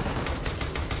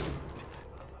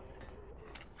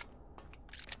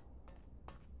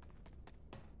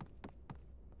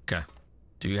 Okay.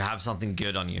 Do you have something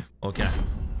good on you? Okay.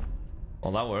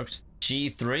 Well, that works.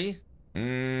 G3?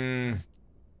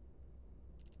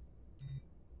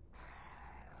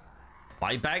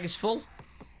 My bag is full?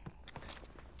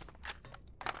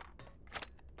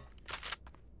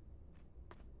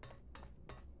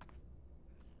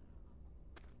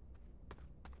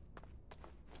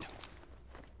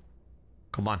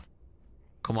 Come on.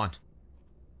 Come on.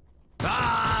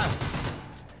 Ah!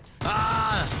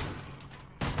 Ah!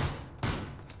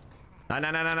 No,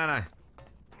 no, no, no, no, no.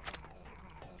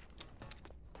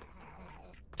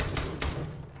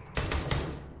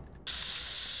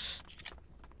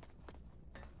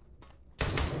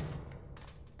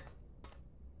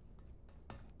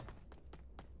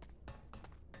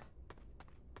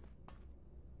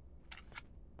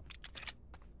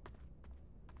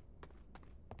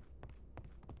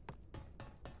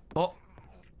 Oh,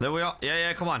 there we are. Yeah,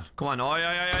 yeah, come on. Come on. Oh,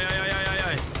 yeah, yeah, yeah, yeah, yeah,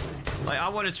 yeah, yeah. Like, I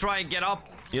want to try and get up,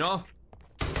 you know?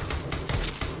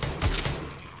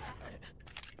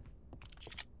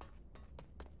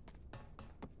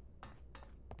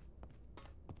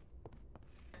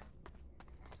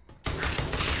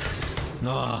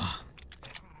 No.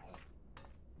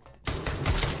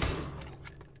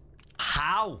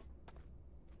 How?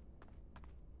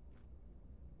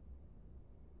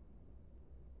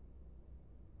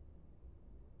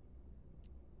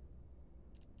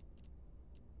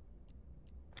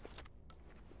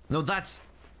 No, that's...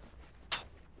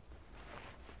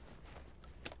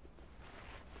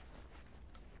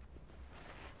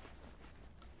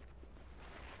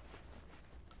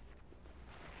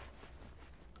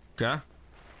 Okay.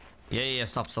 Yeah, yeah,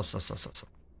 stop, stop, stop, stop, stop, stop.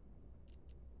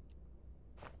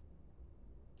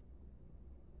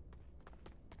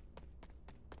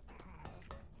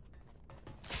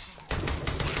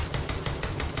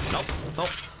 Nope, nope.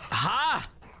 Ha!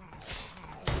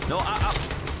 No,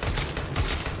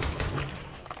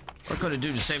 we're gonna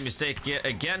do the same mistake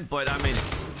again, but I mean...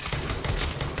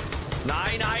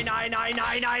 Nine,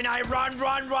 run,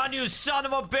 run, run, you son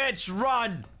of a bitch,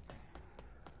 run!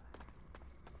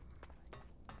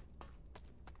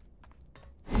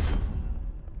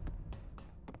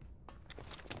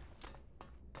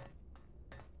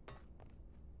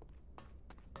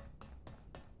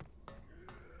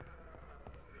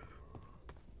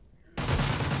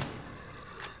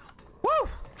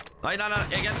 Nei, nei,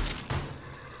 nei, again.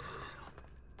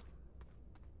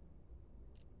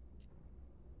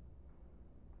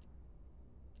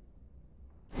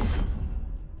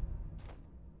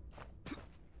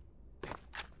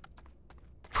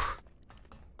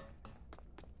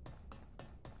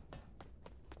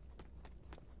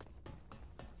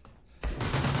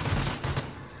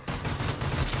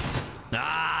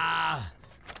 Ah!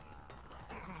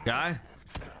 Guy?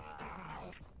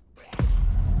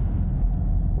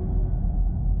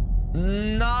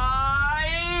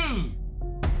 Nine!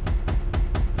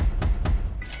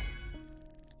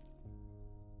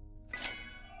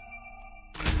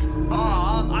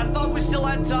 Oh, I thought we still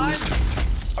had time.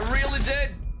 I really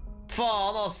did.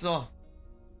 Fan altså.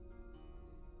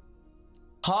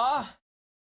 Huh?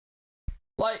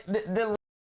 Like, the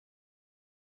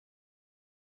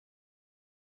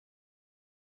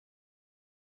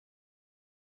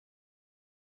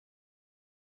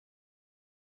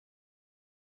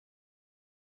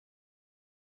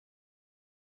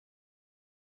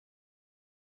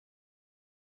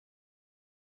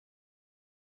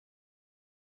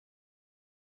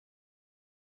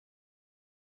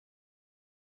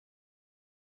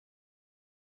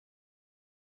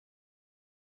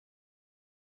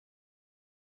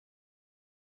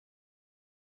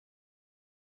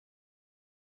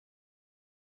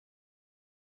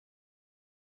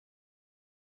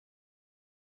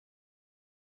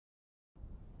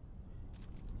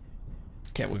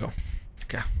okay, we go.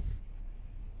 Okay.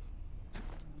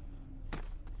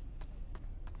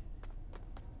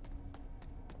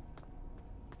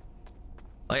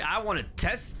 Like, I want to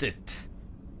test it.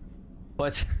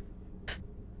 But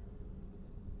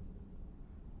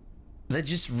they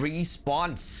just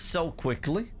respawn so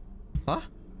quickly. Huh?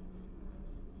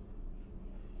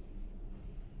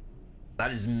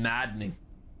 That is maddening.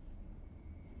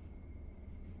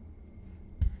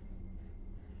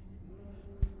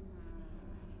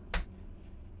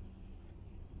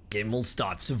 Game will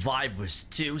start. Survivors.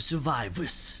 2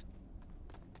 survivors.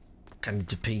 I need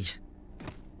to pee.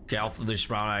 Okay, after this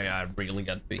round, I really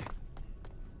got to pee.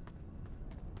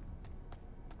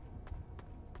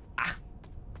 Ah!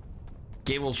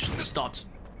 Game will start.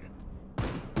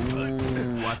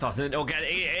 Ooh, I thought that.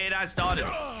 Okay, it has started.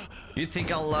 You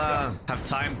think I'll have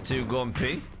time to go and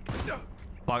pee?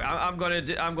 Fuck, I'm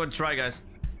gonna try, guys.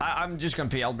 I'm just gonna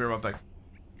pee. I'll be right back.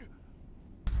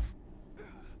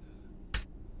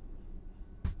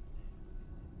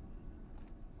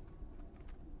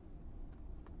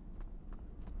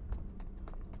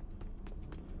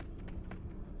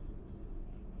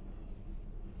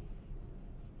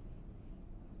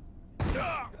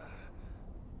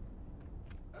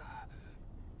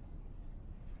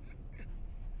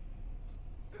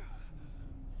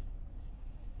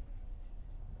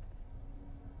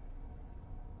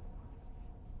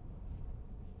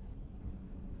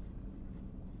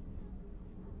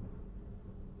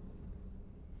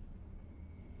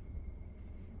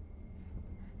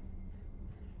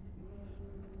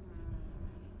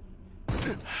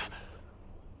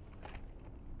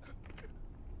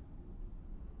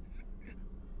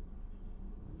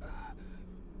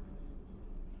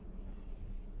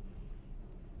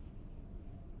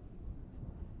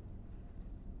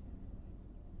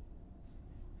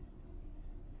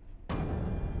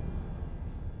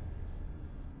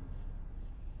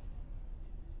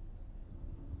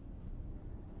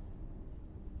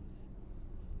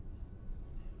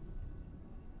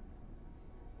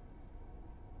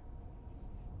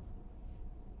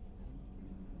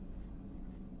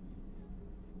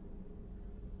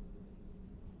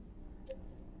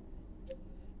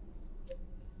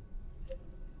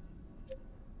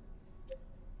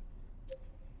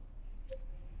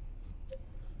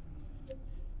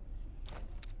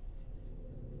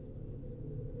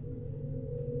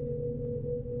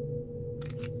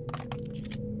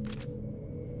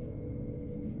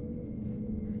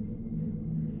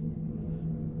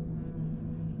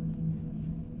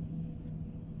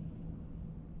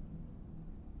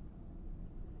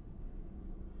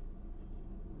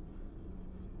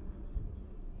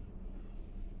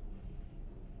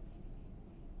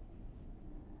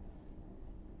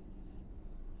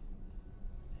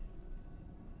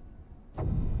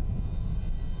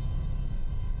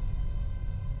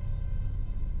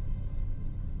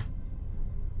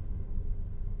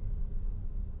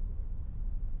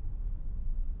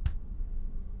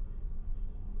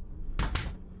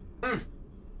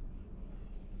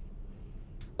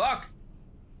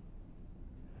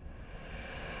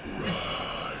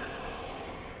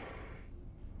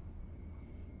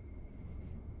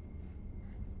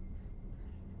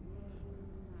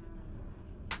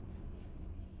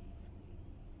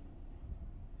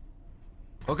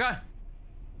 Okay.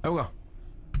 There we go.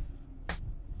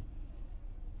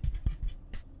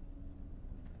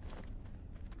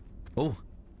 Oh.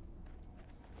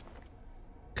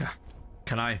 Okay.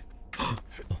 Can I? Oh,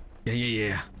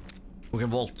 yeah. We can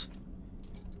vault.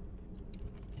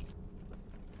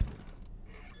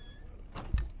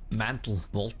 Mantle.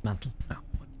 Vault mantle. Yeah.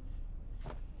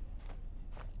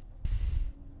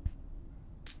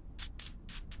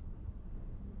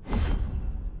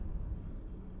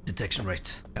 Detection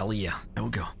rate. Hell yeah. There we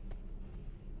go.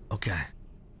 Okay.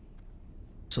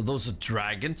 So those are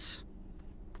dragons.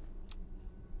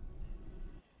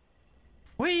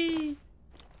 Whee!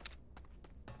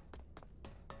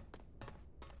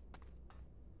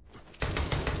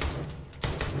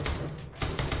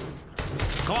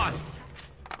 Come on!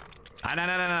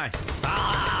 No.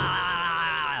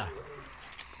 Ah!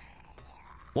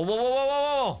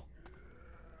 Whoa.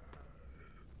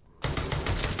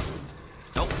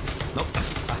 Nope.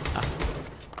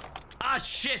 Ah,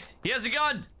 shit! He has a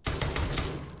gun!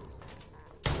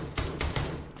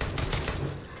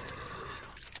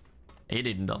 He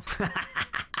didn't though.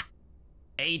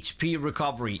 HP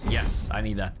recovery. Yes, I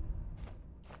need that.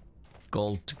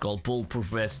 Gold bulletproof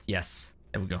vest. Yes.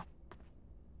 There we go.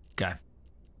 Okay.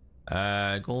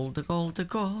 Gold.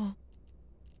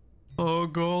 Oh,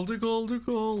 gold.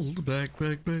 Back.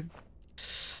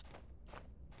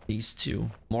 These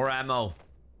two. More ammo.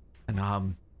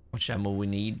 And much ammo we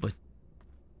need, but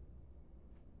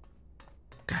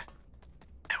okay.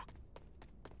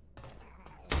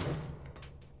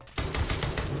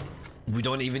 We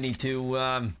don't even need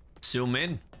to zoom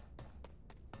in.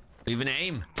 Even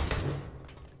aim.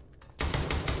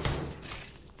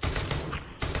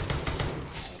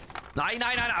 Nine.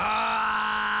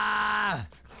 Ah!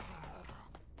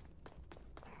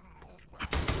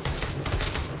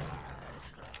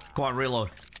 Come on, reload.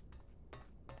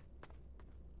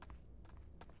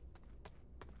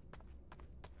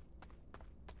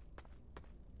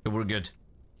 Okay, we're good.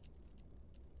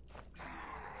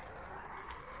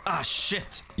 Ah,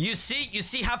 shit. You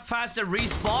see how fast they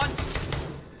respawn?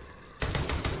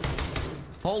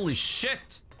 Holy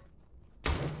shit.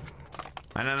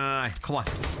 No. Come on.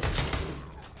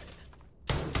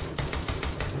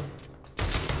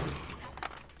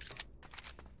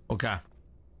 Okay.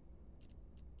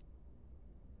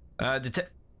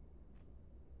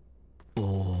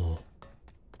 Oh.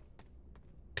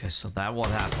 Okay, so that what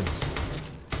happens.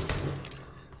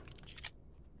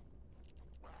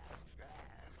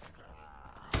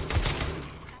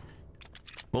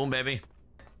 Boom, baby.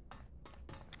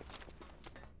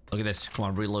 Look at this. Come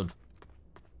on, reload.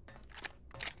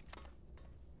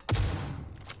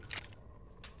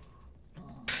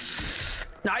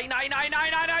 Nine,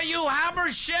 you hammer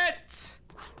shit!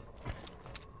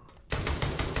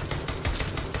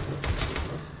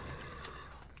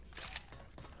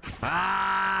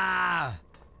 Ah!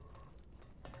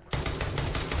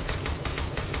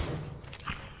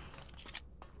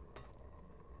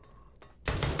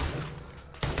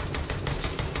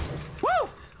 Woo!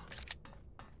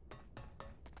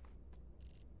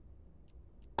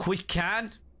 Quick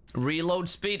can, reload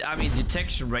speed. I mean,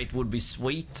 detection rate would be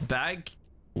sweet. Bag.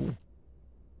 Ooh.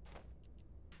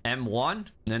 M1?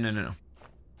 No.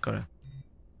 Gotta.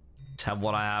 Let's have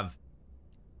what I have.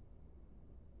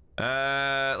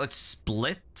 Let's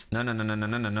split. No.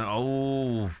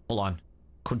 Oh, hold on.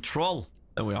 Control.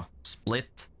 There we are.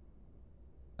 Split.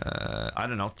 I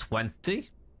don't know. 20.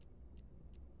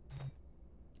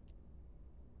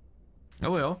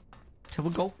 There we are. Here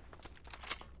we go.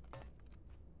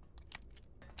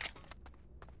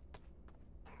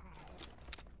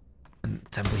 And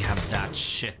then we have that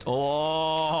shit.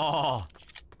 Oh.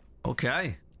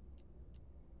 Okay.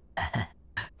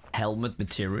 Helmet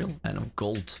material. I know.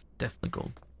 Gold. Definitely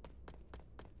gold.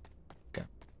 Okay.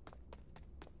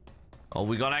 Oh,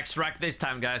 we gotta extract this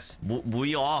time, guys.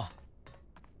 We are.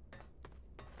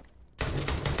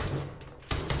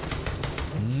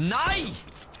 Nice!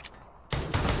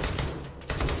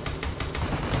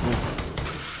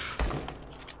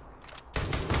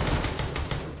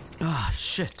 Ah,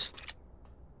 shit.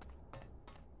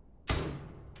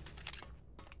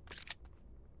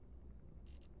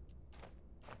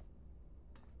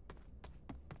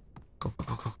 Go.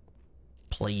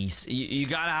 Please. You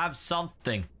gotta have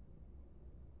something.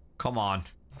 Come on.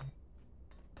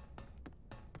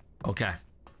 Okay.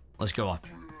 Let's go up.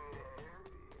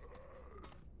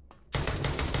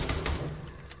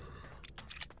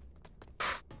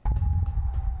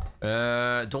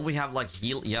 Don't we have like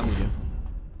heal? Yeah, we do.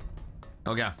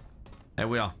 Okay. Here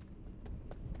we are.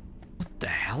 What the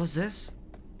hell is this?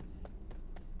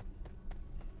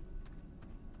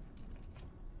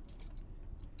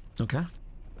 Okay.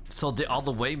 So the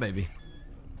other way, maybe.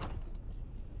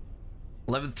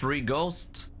 Level 3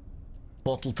 ghost.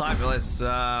 Portal type is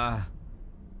level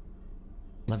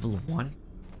 1.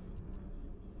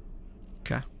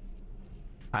 Okay.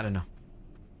 I don't know.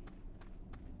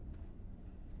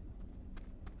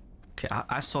 Okay,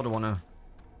 I sort of wanna.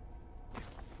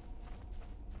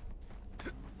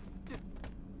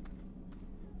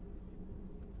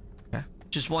 Okay.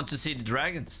 Just want to see the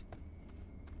dragons.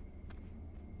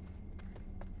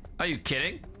 Are you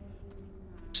kidding?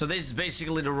 So this is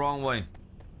basically the wrong way.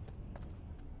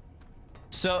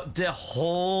 So the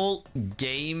whole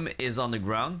game is on the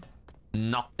ground.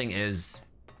 Nothing is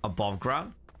above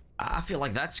ground. I feel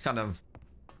like that's kind of,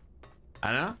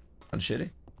 I don't know, kind of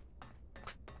shitty.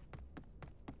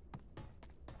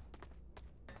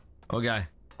 Okay.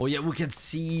 Oh yeah, we can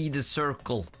see the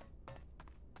circle.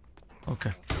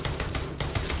 Okay.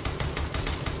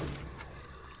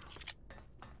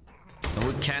 And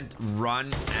we can't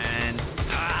run and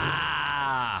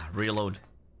reload.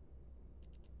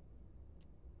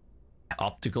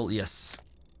 Optical, yes.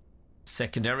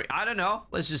 Secondary, I don't know.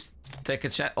 Let's just take a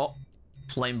chat. Oh,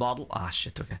 flame bottle. Ah,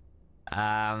 shit. Okay.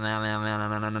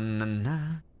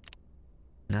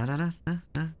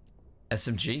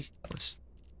 SMG. Let's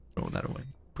throw that away.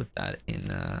 Put that in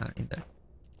there.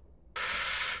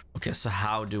 Okay, so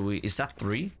how do we? Is that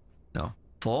 3? No,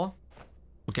 4.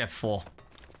 Okay, 4.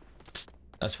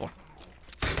 That's 4.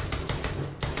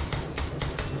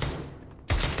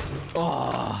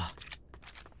 Oh.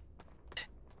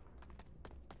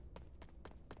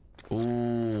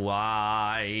 Ooh,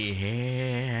 I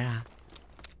hear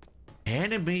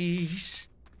enemies.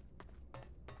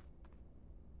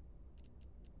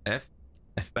 F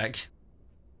back.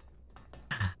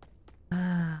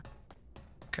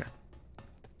 Okay.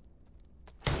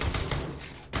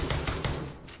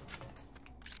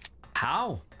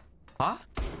 How? Huh?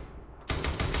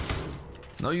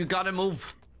 No, you gotta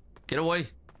move. Get away.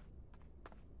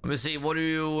 Let me see. What do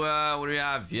you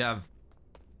have? You have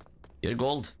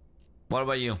gold. What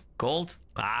about you? Gold?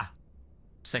 Ah.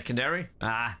 Secondary?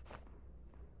 Ah.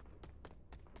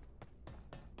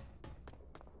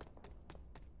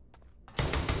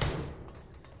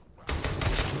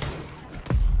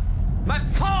 My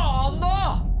phone!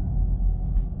 No!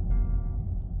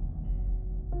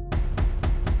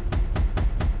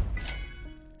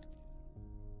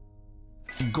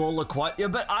 Goal acquired. Yeah,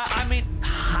 but I mean,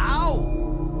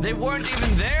 how? They weren't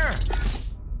even there.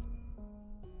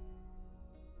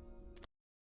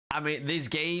 I mean, this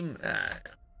game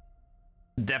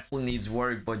definitely needs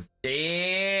work, but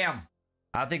damn,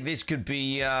 I think this could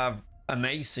be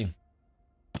amazing.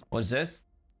 What's this?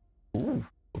 Ooh,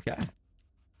 okay.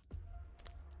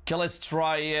 Okay, let's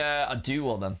try a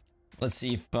duo then. Let's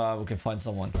see if we can find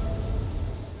someone.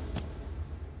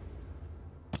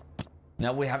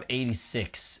 Now we have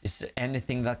 86. Is there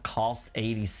anything that costs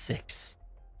 86?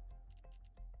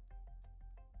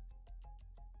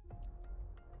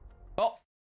 Oh!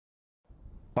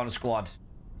 Found a squad.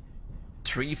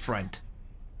 Tree friend.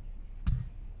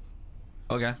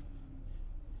 Okay.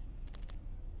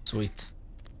 Sweet.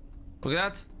 Look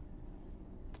at that.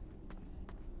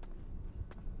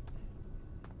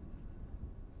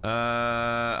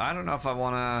 I don't know if I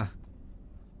wanna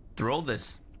throw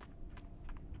this.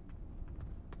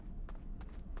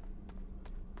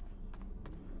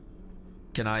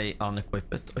 Can I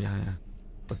unequip it? Oh yeah, yeah.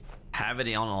 But have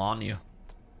it on you.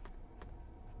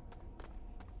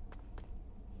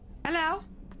 Hello.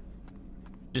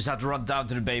 Just have to run down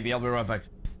to the baby. I'll be right back.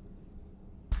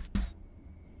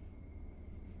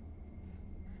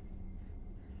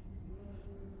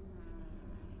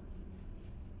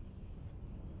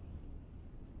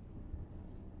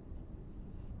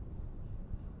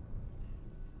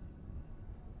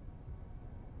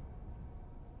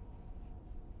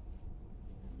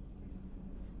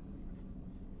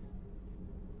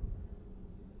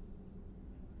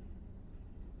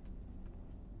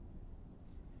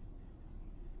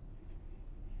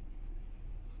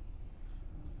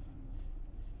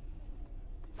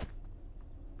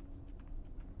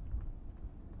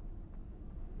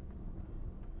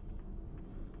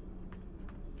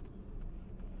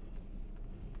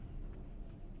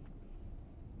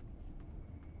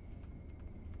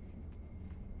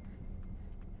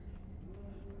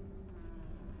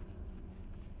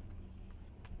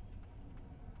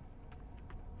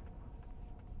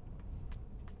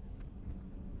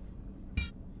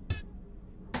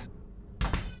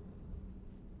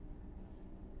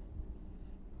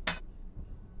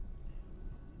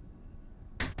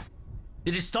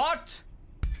 Did it start?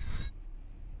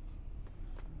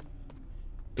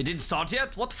 It didn't start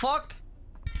yet? What the fuck?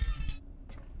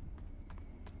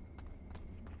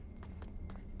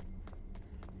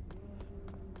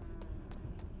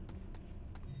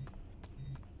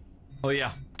 Oh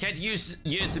yeah. Can't use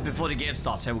it before the game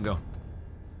starts. Here we go.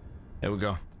 Here we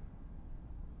go.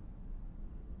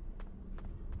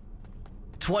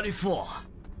 24,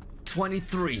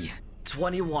 23,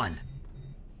 21.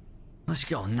 Let's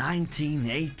go. 19,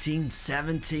 18,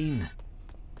 17.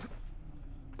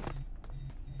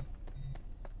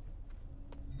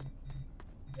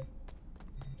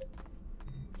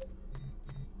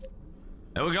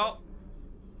 There we go.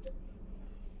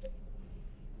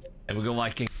 There we go,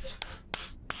 Vikings.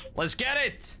 Let's get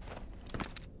it.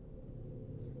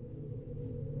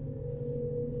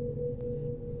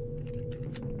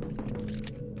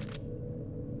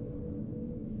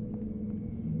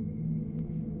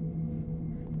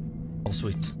 Oh,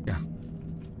 sweet. Yeah.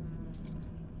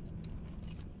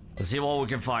 Let's see what we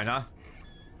can find, huh?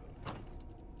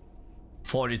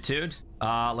 Fortitude.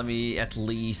 Let me at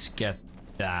least get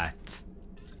that.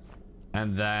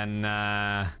 And then,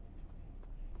 yeah,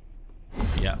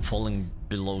 falling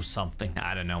below something.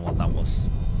 I don't know what that was.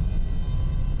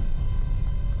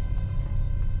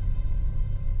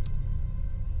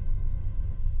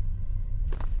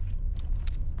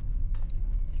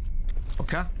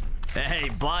 Okay. Hey,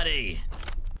 buddy.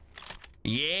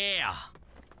 Yeah.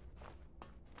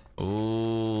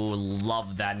 Ooh,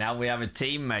 love that. Now we have a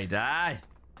teammate, eh?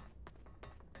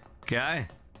 Okay.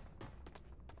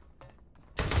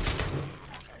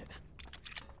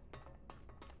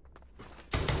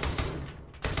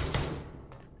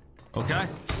 Okay.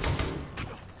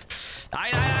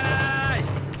 Aye.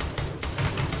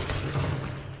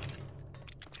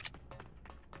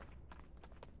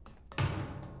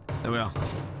 There we are.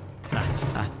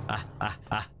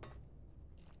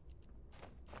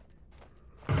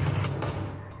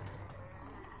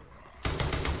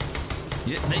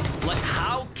 Yeah, like,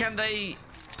 how can they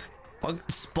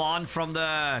spawn from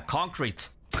the concrete?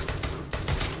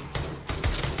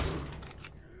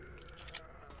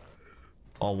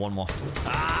 Oh, one more.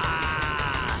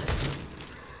 Ah!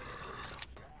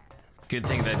 Good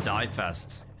thing they die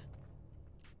fast.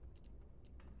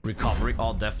 Recovery.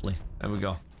 Oh, definitely. There we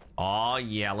go. Oh,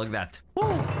 yeah. Look at that. Woo!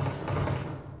 No.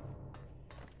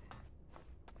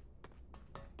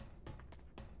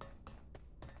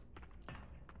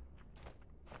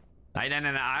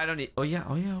 I don't need... Oh, yeah.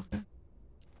 Okay.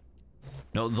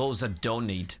 No, those I don't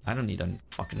need. I don't need a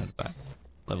fucking other bag.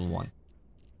 Level 1.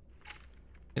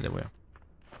 Okay, there we are.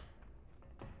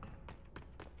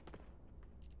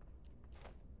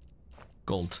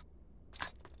 Gold.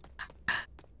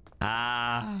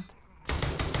 Ah.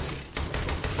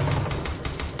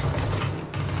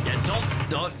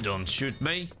 Yeah, don't shoot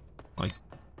me. Like.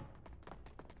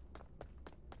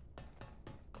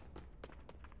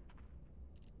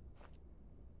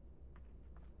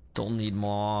 Don't need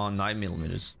more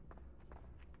 9mm.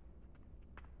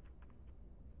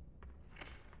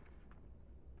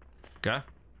 Okay.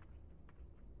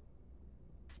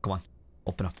 Come on.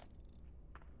 Open up.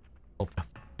 Open up.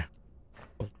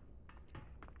 Oh.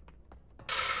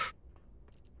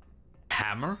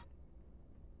 Hammer?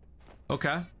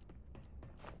 Okay.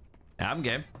 Yeah, I'm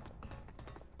game.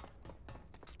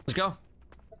 Let's go.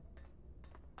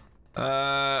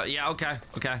 Yeah, okay.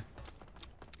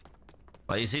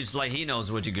 Well, it seems like he knows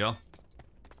where to go.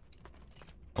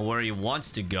 Or where he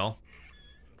wants to go.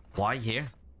 Why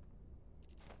here?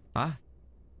 Huh?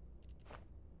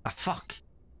 Ah, fuck.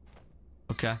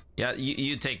 Okay. Yeah,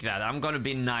 you take that. I'm gonna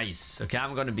be nice. Okay,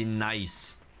 I'm gonna be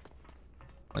nice.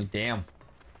 Like, damn.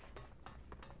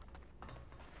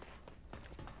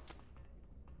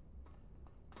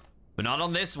 But not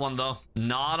on this one, though.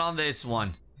 Not on this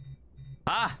one.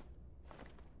 Ah!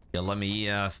 Yeah, let me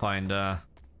find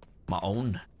my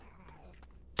own.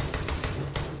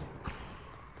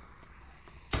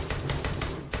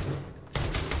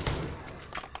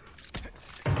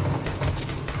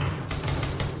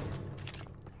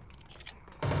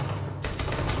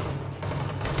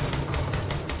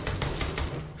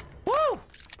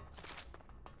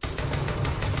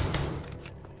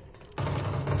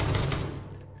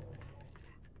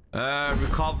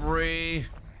 Recovery.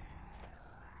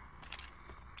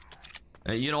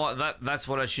 You know what? That's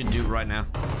what I should do right now.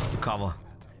 Recover.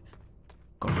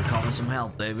 Gotta recover some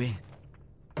health, baby.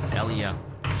 Hell yeah.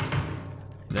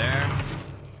 There.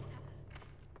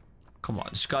 Come on,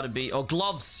 it's gotta be... Oh,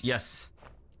 gloves! Yes.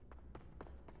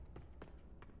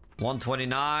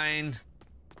 129.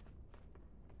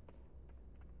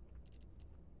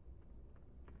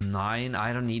 9.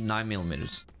 I don't need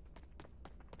 9mm.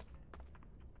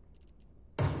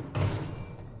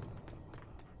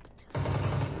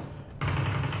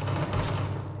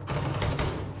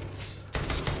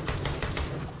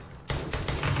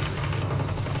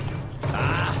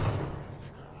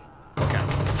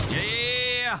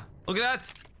 Look at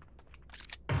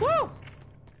that. Woo!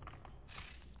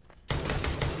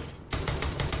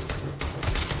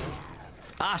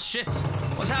 Ah, shit.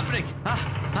 What's happening?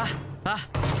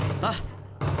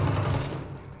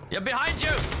 You're behind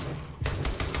you.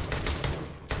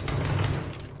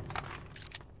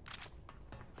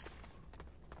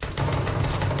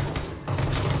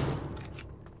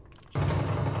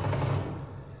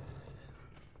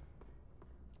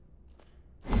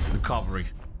 Recovery.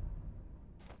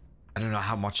 I don't know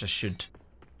how much I should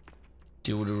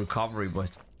do with the recovery,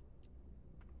 but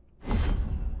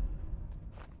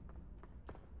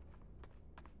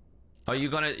are you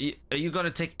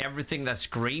gonna take everything that's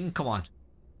green? Come on.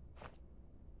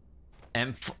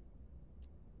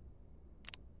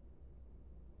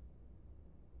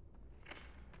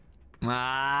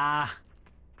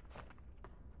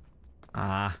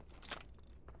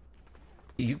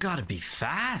 You gotta be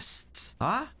fast,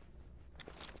 huh?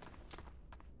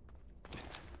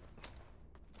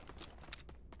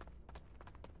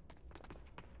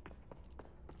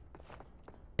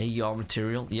 AR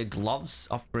material. Yeah, gloves.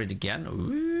 Upgrade again.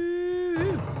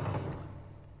 Ooh.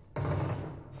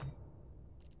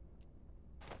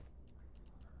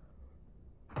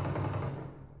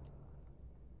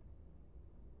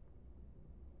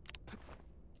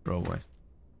 Throw away.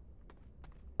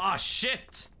 Ah,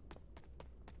 shit!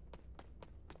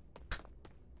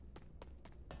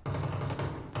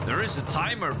 There is a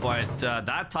timer, but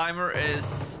that timer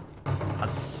is a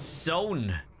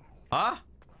zone. Huh?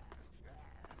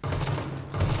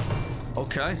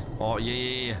 Okay. Oh,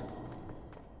 yeah.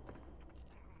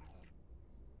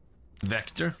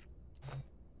 Vector?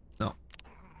 No.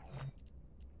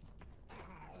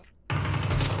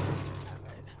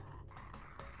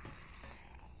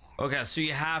 Okay, so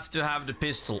you have to have the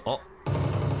pistol. Oh.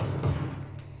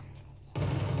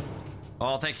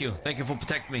 Oh, thank you. Thank you for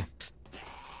protecting me.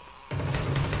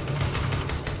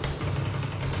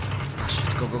 Ah,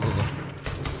 shit. Go.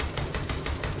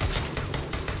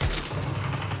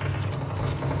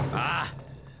 Ah.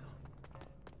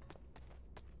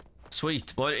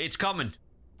 Sweet, but it's coming.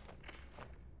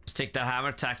 Let's take that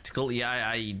hammer. Tactical. Yeah,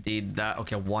 I did that.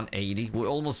 Okay, 180. We're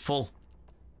almost full.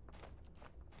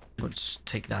 Let's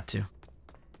take that too.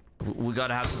 We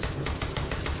gotta have some...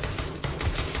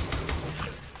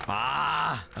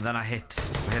 Ah! And then I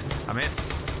hit. I'm hit.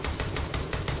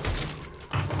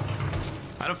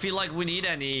 I don't feel like we need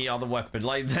any other weapon.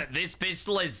 Like, this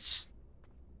pistol is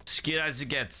as good as it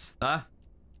gets. Huh?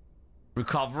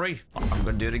 Recovery? Oh, I'm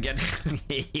gonna do it again.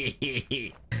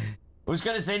 Who's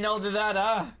gonna say no to that,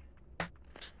 huh?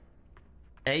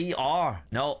 AR.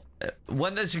 No.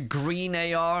 When there's a green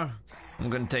AR, I'm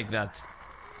gonna take that.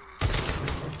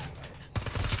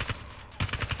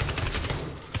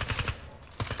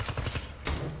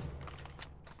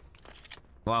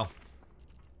 Wow.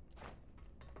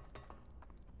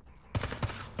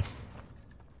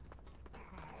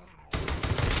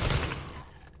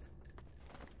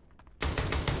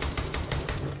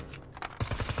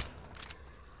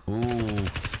 Ooh.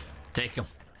 Take him.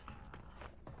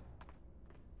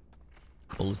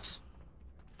 Bullets.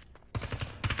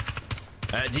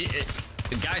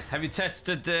 Guys, have you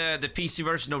tested the PC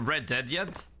version of Red Dead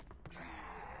yet?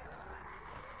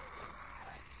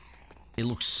 It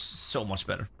looks so much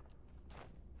better.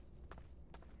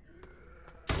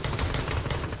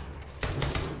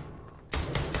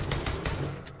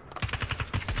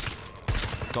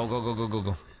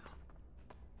 Go.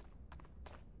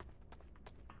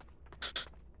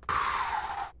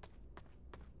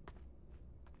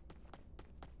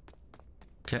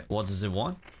 Okay, what does it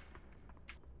want?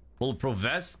 Bulletproof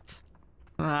vest?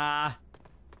 Ah.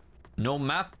 No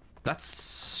map?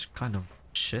 That's kind of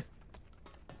shit.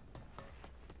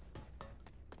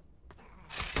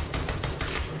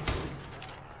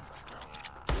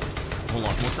 Hold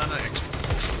on, what's that?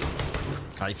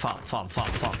 Nei, faen.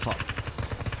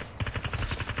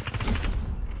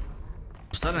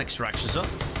 Was that an extraction, so?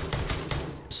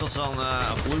 So it's on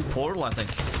a blue portal, I think.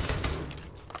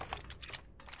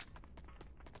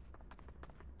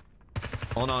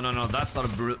 Oh, no, that's not a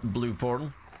blue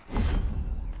portal.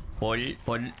 Boy.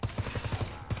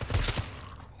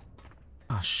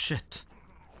 Oh, shit.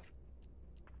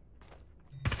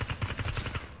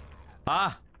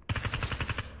 Ah!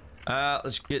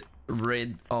 Let's get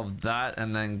rid of that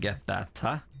and then get that,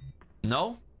 huh?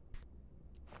 No?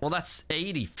 Well, that's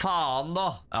 80. Fan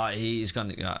da! He's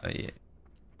gonna... yeah.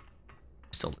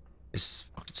 Still... It's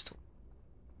fucking still...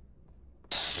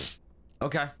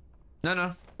 Okay.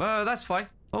 No. That's fine.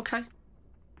 Okay.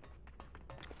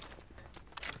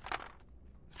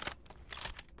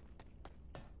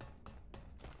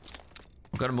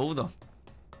 We gotta move though.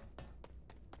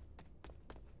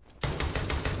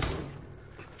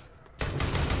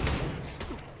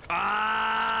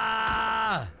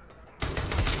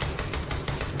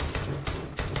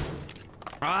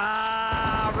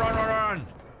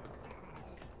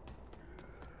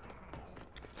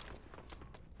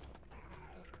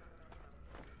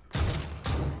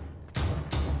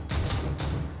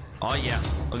 Oh, yeah.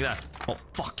 Look at that. Oh,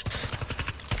 fuck.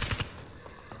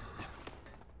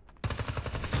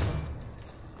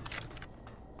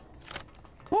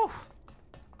 Woo.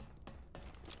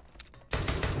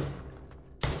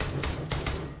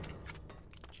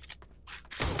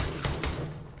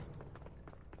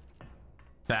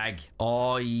 Bag.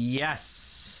 Oh,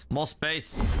 yes. More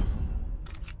space.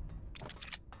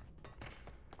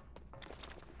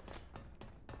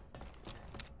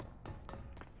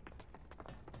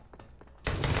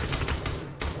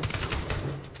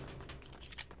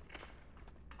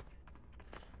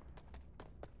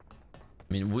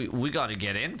 I mean, we gotta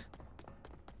get in.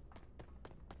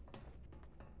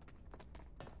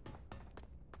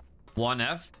 One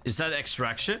F? Is that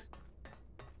extraction?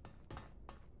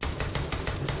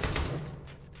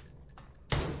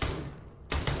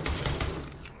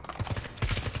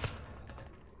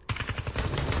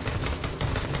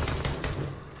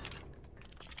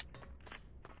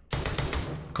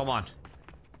 Come on.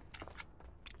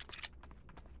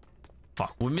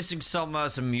 Fuck, we're missing some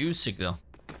music though.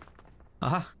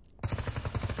 Uh-huh.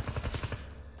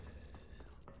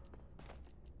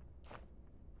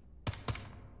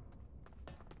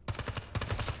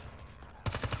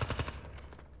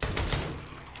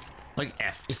 Like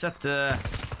F. Is that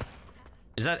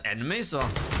enemies or?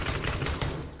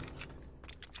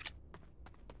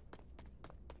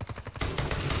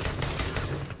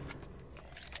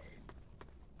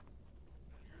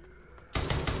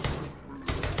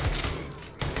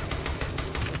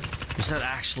 Is that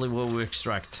actually what we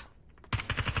extract?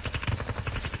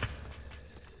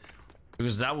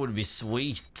 Because that would be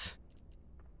sweet.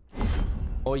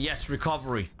 Oh yes,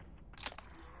 recovery.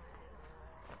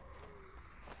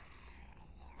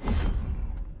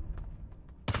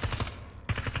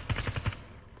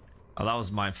 Oh, that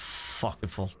was my fucking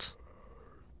fault.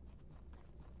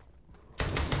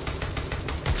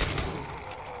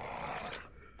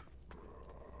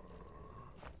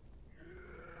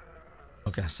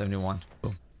 Okay, 71.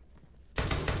 Boom.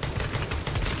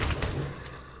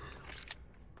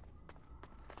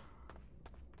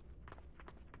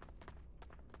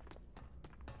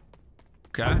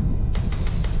 Okay.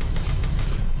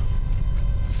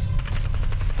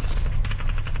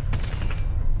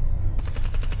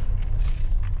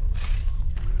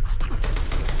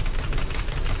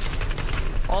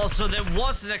 Also, there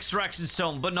was an extraction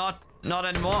zone, but not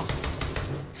anymore.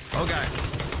 Okay.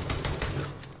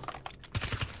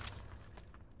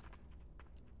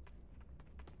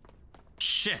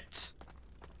 Shit.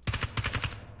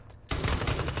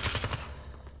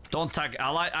 Don't tag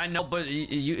ally. I know, but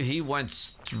he went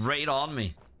straight on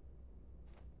me.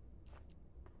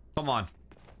 Come on.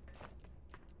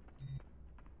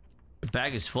 The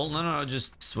bag is full. No,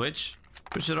 just switch.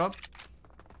 Push it up.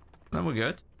 Then we're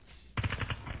good.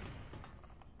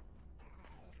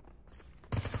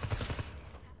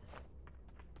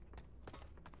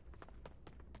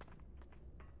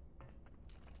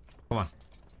 Come on.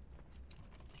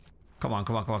 Come on,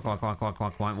 come on, come on, come on, come on, come on, come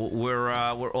on, come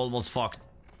on. We're almost fucked.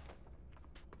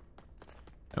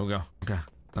 There we go. Okay.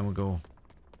 Then we go.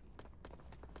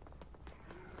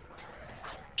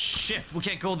 Shit, we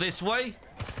can't go this way?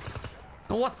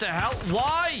 What the hell?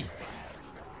 Why?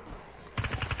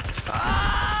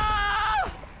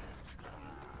 Ah!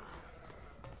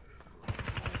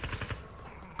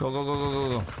 Go, go, go, go, go,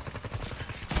 go.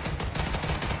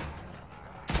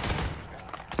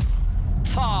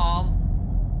 Farm.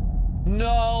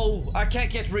 No, I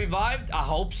can't get revived. I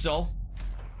hope so.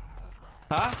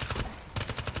 Huh?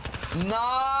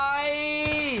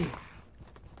 Nine.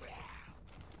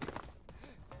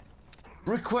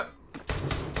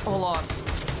 Hold on.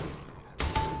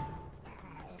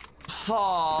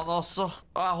 Fan also.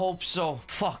 I hope so.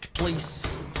 Fuck, please.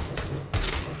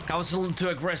 I was a little too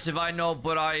aggressive, I know,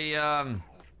 but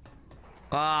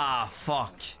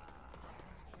fuck.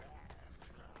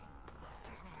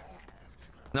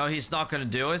 No, he's not gonna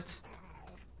do it.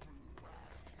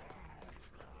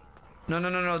 No, no,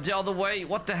 no, no, the other way.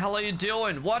 What the hell are you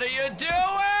doing? What are you doing?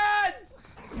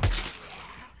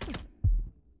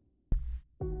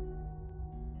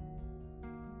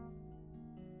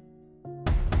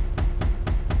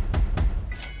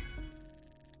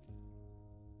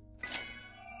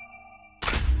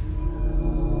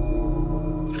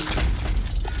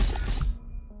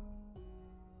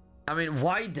 I mean,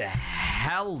 why the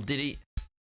hell did he...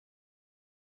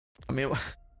 I mean...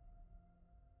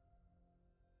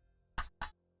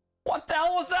 What the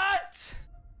hell was that?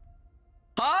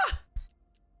 Huh?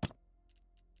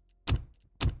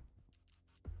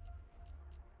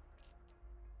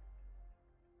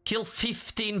 Kill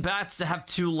 15 bats that have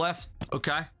 2 left.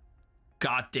 Okay.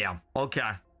 Goddamn.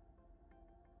 Okay.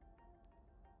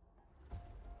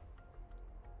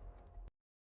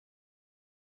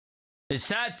 It's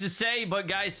sad to say, but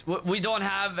guys, we don't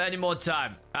have any more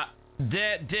time.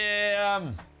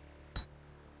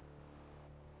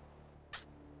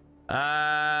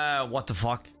 What the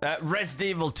fuck? Resident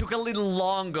Evil took a little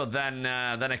longer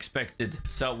than expected,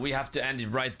 so we have to end it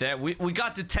right there. We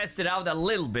got to test it out a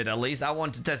little bit, at least. I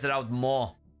want to test it out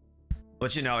more,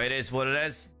 but you know, it is what it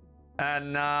is.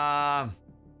 And I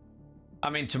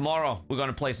mean, tomorrow we're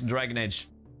gonna play some Dragon Age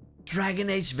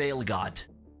Veil God.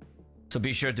 So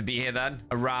be sure to be here then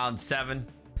around 7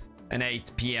 and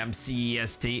 8 p.m.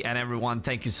 CEST. And everyone,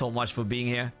 thank you so much for being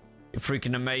here. You're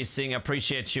freaking amazing. I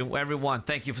appreciate you. Everyone,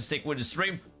 thank you for sticking with the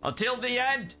stream until the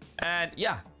end. And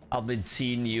yeah, I'll be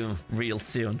seeing you real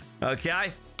soon.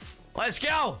 Okay? Let's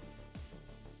go!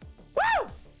 Woo!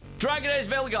 Dragon Age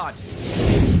Veil God.